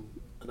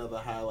another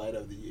highlight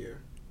of the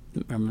year.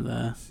 Remember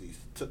that?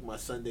 Took my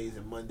Sundays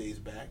and Mondays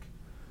back.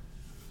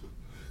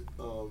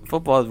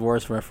 Football is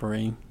worse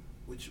refereeing.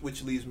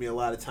 Which leaves me a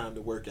lot of time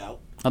to work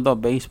out. I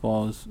thought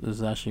baseball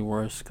is actually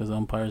worse because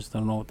umpires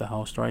don't know what the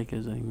hell strike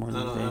is anymore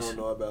these I days. don't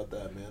know about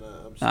that, man.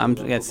 I'm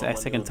gonna put my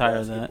money sick and on tired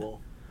of that.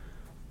 basketball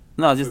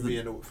No, just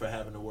for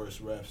having the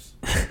worst refs.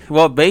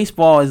 well,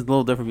 baseball is a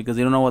little different because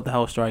you don't know what the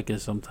hell strike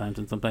is sometimes,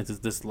 and sometimes it's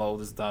this low,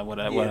 this that,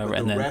 whatever, Yeah, whatever. but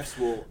And the then refs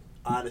will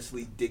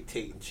honestly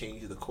dictate and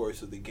change the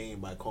course of the game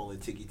by calling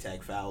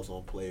ticky-tack fouls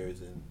on players.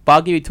 And but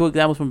I'll give you 2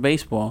 examples from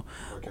baseball.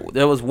 okay.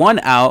 There was one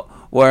out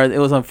where it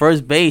was on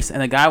first base,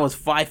 and the guy was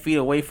 5 feet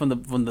away from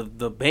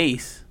the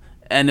base,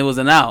 and it was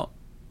an out.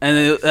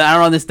 And I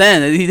don't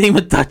understand. He didn't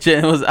even touch it,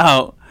 and it was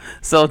out.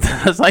 So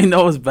that's how you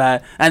know it was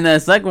bad. And then the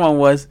second one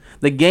was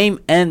the game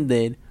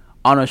ended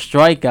on a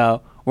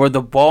strikeout where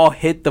the ball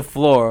hit the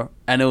floor,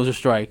 and it was a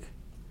strike.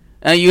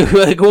 And you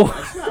like, well,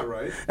 That's not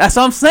right. that's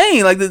what I'm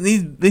saying. Like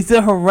these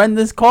are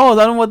horrendous calls.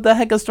 I don't know what the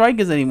heck a strike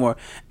is anymore.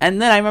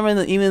 And then I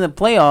remember even in the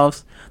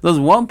playoffs, there was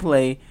one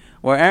play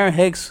where Aaron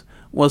Hicks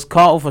was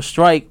called for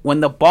strike when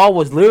the ball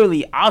was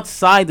literally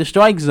outside the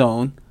strike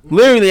zone, and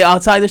then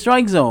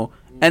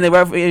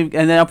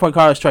umpire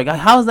called a strike. Like,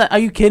 how's that? Are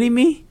you kidding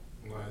me?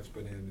 No, that's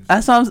bananas.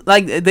 That sounds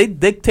like they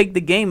dictate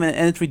the game,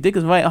 and it's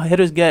ridiculous. Why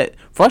hitters get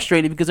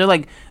frustrated because they're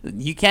like,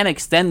 you can't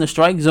extend the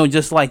strike zone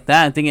just like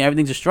that, and thinking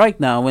everything's a strike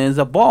now when it's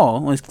a ball,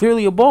 when it's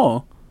clearly a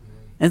ball.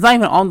 And it's not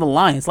even on the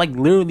line. It's like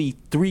literally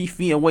 3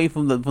 feet away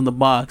from the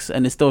box,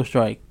 and it's still a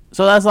strike.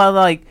 So that's why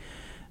like,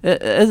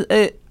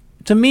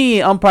 to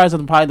me, umpires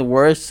are probably the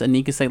worst, and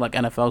you could say like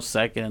NFL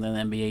second, and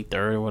then NBA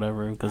third or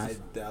whatever. Because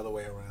the other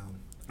way around.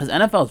 Because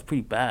NFL is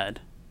pretty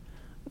bad.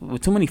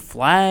 With too many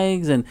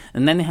flags, and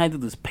then they had to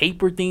do this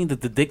paper thing to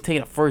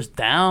dictate a first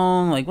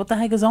down. Like, what the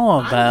heck is all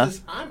about?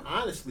 I'm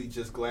honestly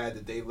just glad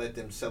that they let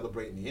them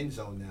celebrate in the end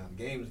zone now.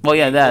 Games. Well,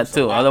 yeah, that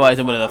too. Otherwise,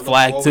 they would have a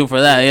flag too for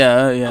that.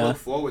 Yeah. I look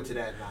forward to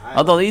that.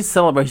 Although these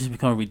celebrations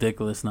become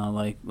ridiculous now,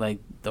 like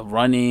the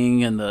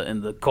running and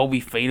the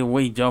Kobe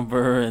fadeaway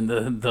jumper and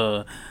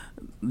the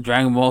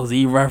Dragon Ball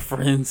Z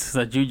reference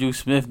that Juju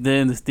Smith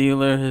did in the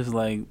Steelers,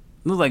 like, it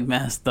was like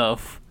mad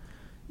stuff.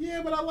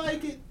 Yeah, but I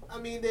like it. I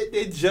mean,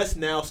 they're just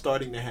now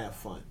starting to have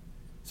fun,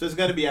 so it's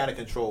gonna be out of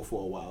control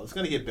for a while. It's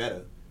gonna get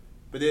better,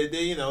 but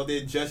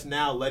they're just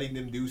now letting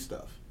them do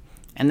stuff.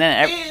 And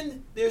then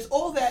and there's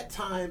all that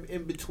time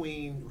in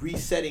between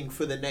resetting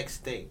for the next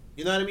thing.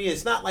 You know what I mean?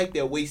 It's not like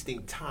they're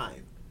wasting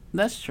time.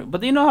 That's true.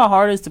 But do you know how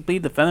hard it is to be a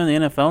defender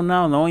in the NFL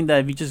now, knowing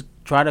that if you just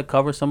try to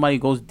cover somebody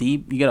who goes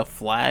deep, you get a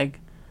flag?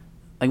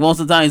 Like,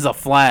 most of the time, it's a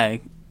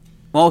flag.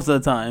 Most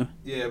of the time.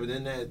 Yeah, but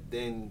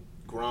then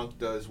Gronk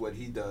does what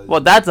he does.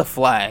 Well, that's a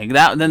flag.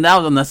 That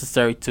was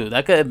unnecessary, too.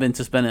 That could have been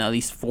suspended at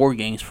least 4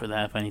 games for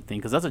that, if anything,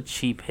 because that's a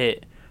cheap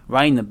hit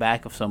right in the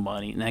back of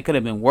somebody. And that could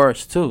have been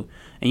worse, too.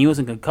 And he was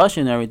in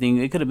concussion and everything.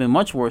 It could have been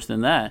much worse than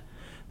that.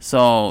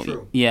 So,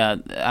 True. Yeah,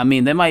 I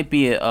mean, there might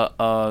be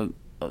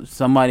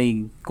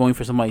somebody going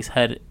for somebody's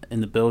head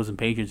in the Bills and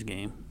Patriots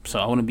game. So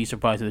I wouldn't be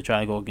surprised if they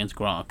try to go against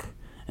Gronk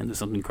and do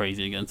something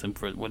crazy against him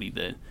for what he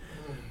did.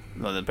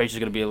 No, the Patriots are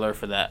going to be alert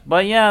for that.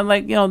 But, yeah,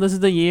 this is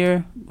the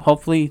year.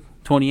 Hopefully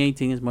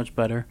 2018 is much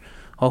better.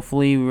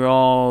 Hopefully we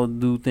all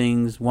do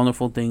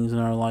wonderful things in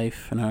our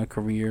life and our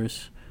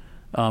careers.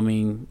 I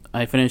mean,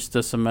 I finished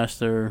the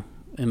semester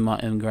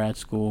in grad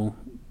school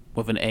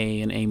with an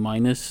A and A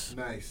minus.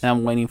 Nice. And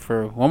I'm waiting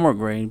for one more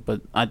grade,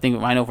 but I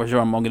know for sure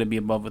I'm going to be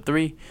above a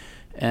 3.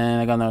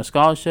 And I got another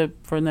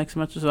scholarship for next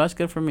semester, so that's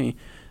good for me.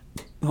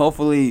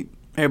 Hopefully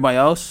everybody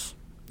else,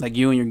 like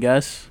you and your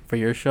guests for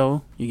your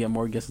show, you get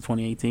more guests in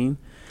 2018.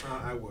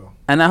 I will.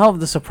 And I hope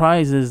the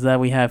surprises that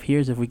we have here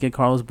is if we get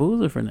Carlos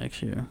Boozer for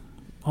next year.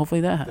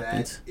 Hopefully that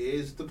happens. That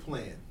is the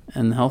plan.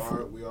 And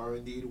hopefully we are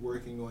indeed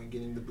working on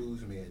getting the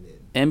Booze Man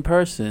in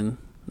person,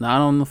 not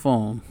on the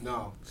phone.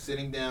 No,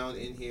 sitting down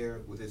in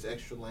here with his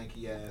extra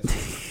lanky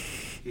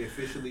ass. He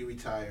officially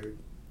retired.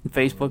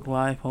 Facebook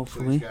Live, So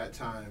hopefully. he's got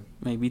time.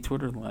 Maybe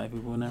Twitter Live. We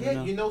will never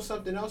know. You know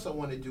something else I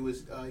want to do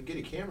is get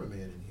a cameraman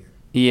in here.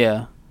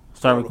 Yeah.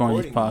 Start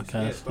recording these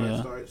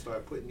podcasts.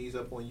 Start putting these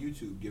up on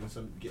YouTube, getting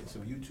some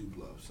YouTube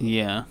love. So.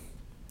 Yeah.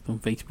 On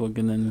Facebook,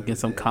 and then get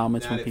some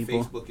comments from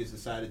people. Facebook has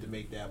decided to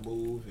make that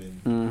move,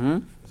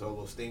 and there's all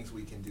those things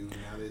we can do.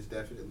 Now there's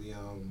definitely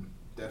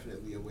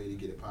a way to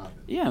get it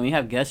popping. Yeah, we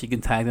have guests. You can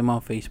tag them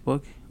on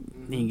Facebook.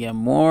 You can get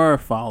more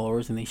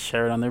followers, and they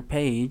share it on their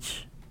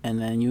page,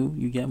 and then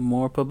you get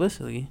more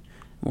publicity,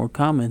 more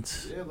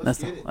comments. Yeah, That's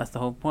the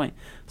whole point.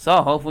 So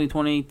hopefully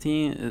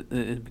 2018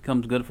 it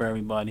becomes good for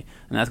everybody,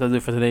 and that's gonna do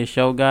it for today's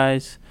show,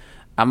 guys.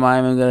 I'm not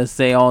even gonna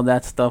say all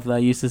that stuff that I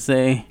used to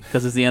say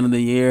because it's the end of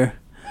the year.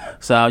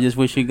 So I just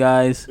wish you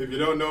guys. If you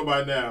don't know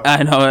by now.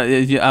 I know.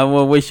 I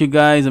will wish you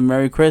guys a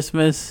Merry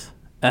Christmas,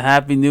 a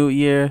Happy New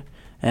Year,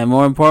 and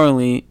more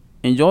importantly,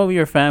 enjoy with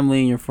your family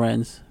and your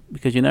friends,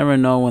 because you never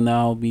know when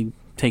that'll be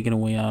taken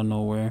away out of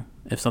nowhere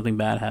if something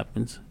bad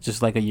happens,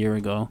 just like a year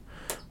ago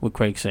with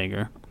Craig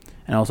Sager,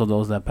 and also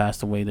those that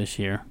passed away this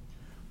year.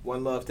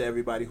 One love to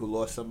everybody who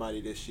lost somebody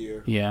this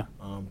year. Yeah.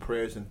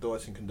 Prayers and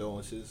thoughts and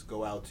condolences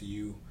go out to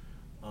you.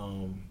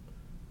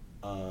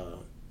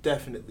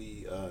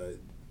 Definitely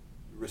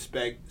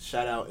respect,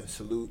 shout out, and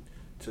salute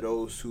to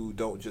those who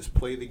don't just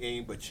play the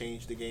game but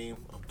change the game.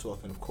 I'm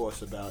talking, of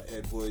course, about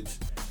Ed Woods,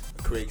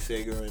 Craig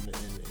Sager,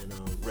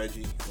 and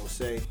Reggie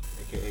Osei,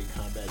 a.k.a.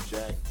 Combat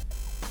Jack.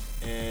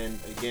 And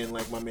again,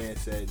 like my man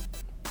said,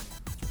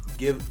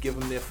 give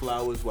them their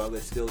flowers while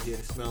they're still here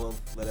to smell them.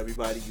 Let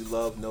everybody you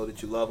love know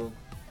that you love them.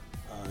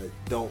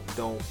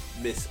 Don't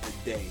miss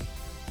a day,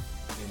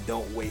 and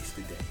don't waste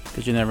a day.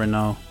 Because you never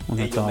know when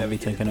it's all be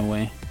taken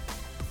away.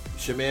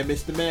 It's your man,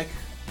 Mr. Mac.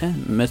 Yeah,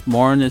 Miss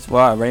Morin is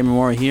Raymond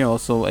Morin here,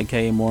 also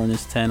aka Morin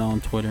is 10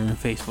 on Twitter and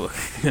Facebook.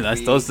 I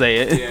still say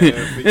it.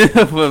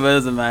 Yeah, but it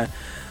doesn't matter.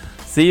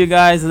 See you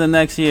guys in the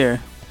next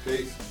year.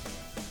 Peace.